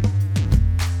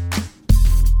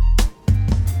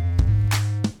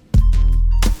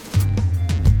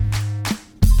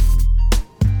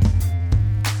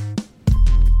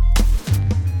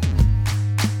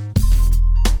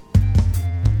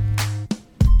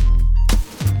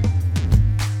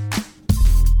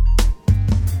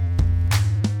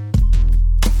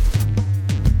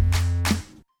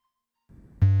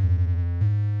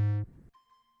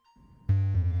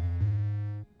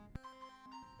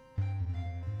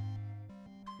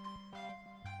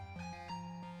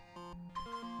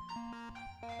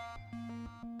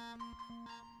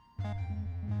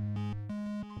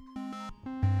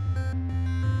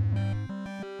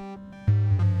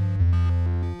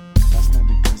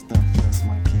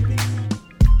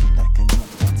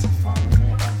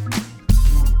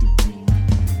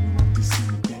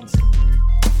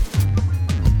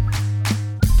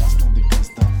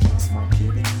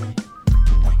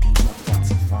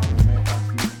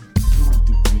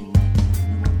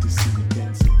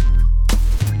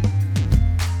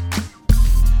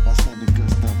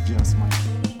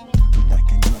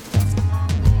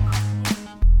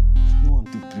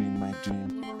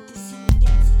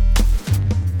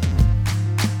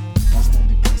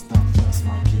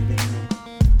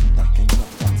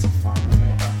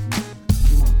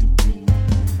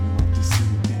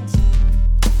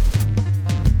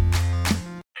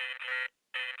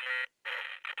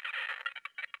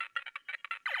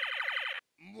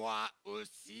 Moi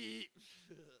aussi.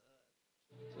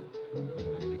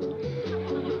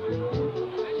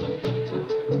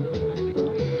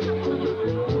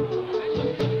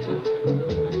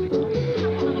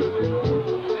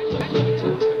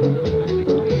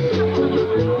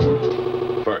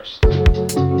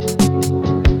 First.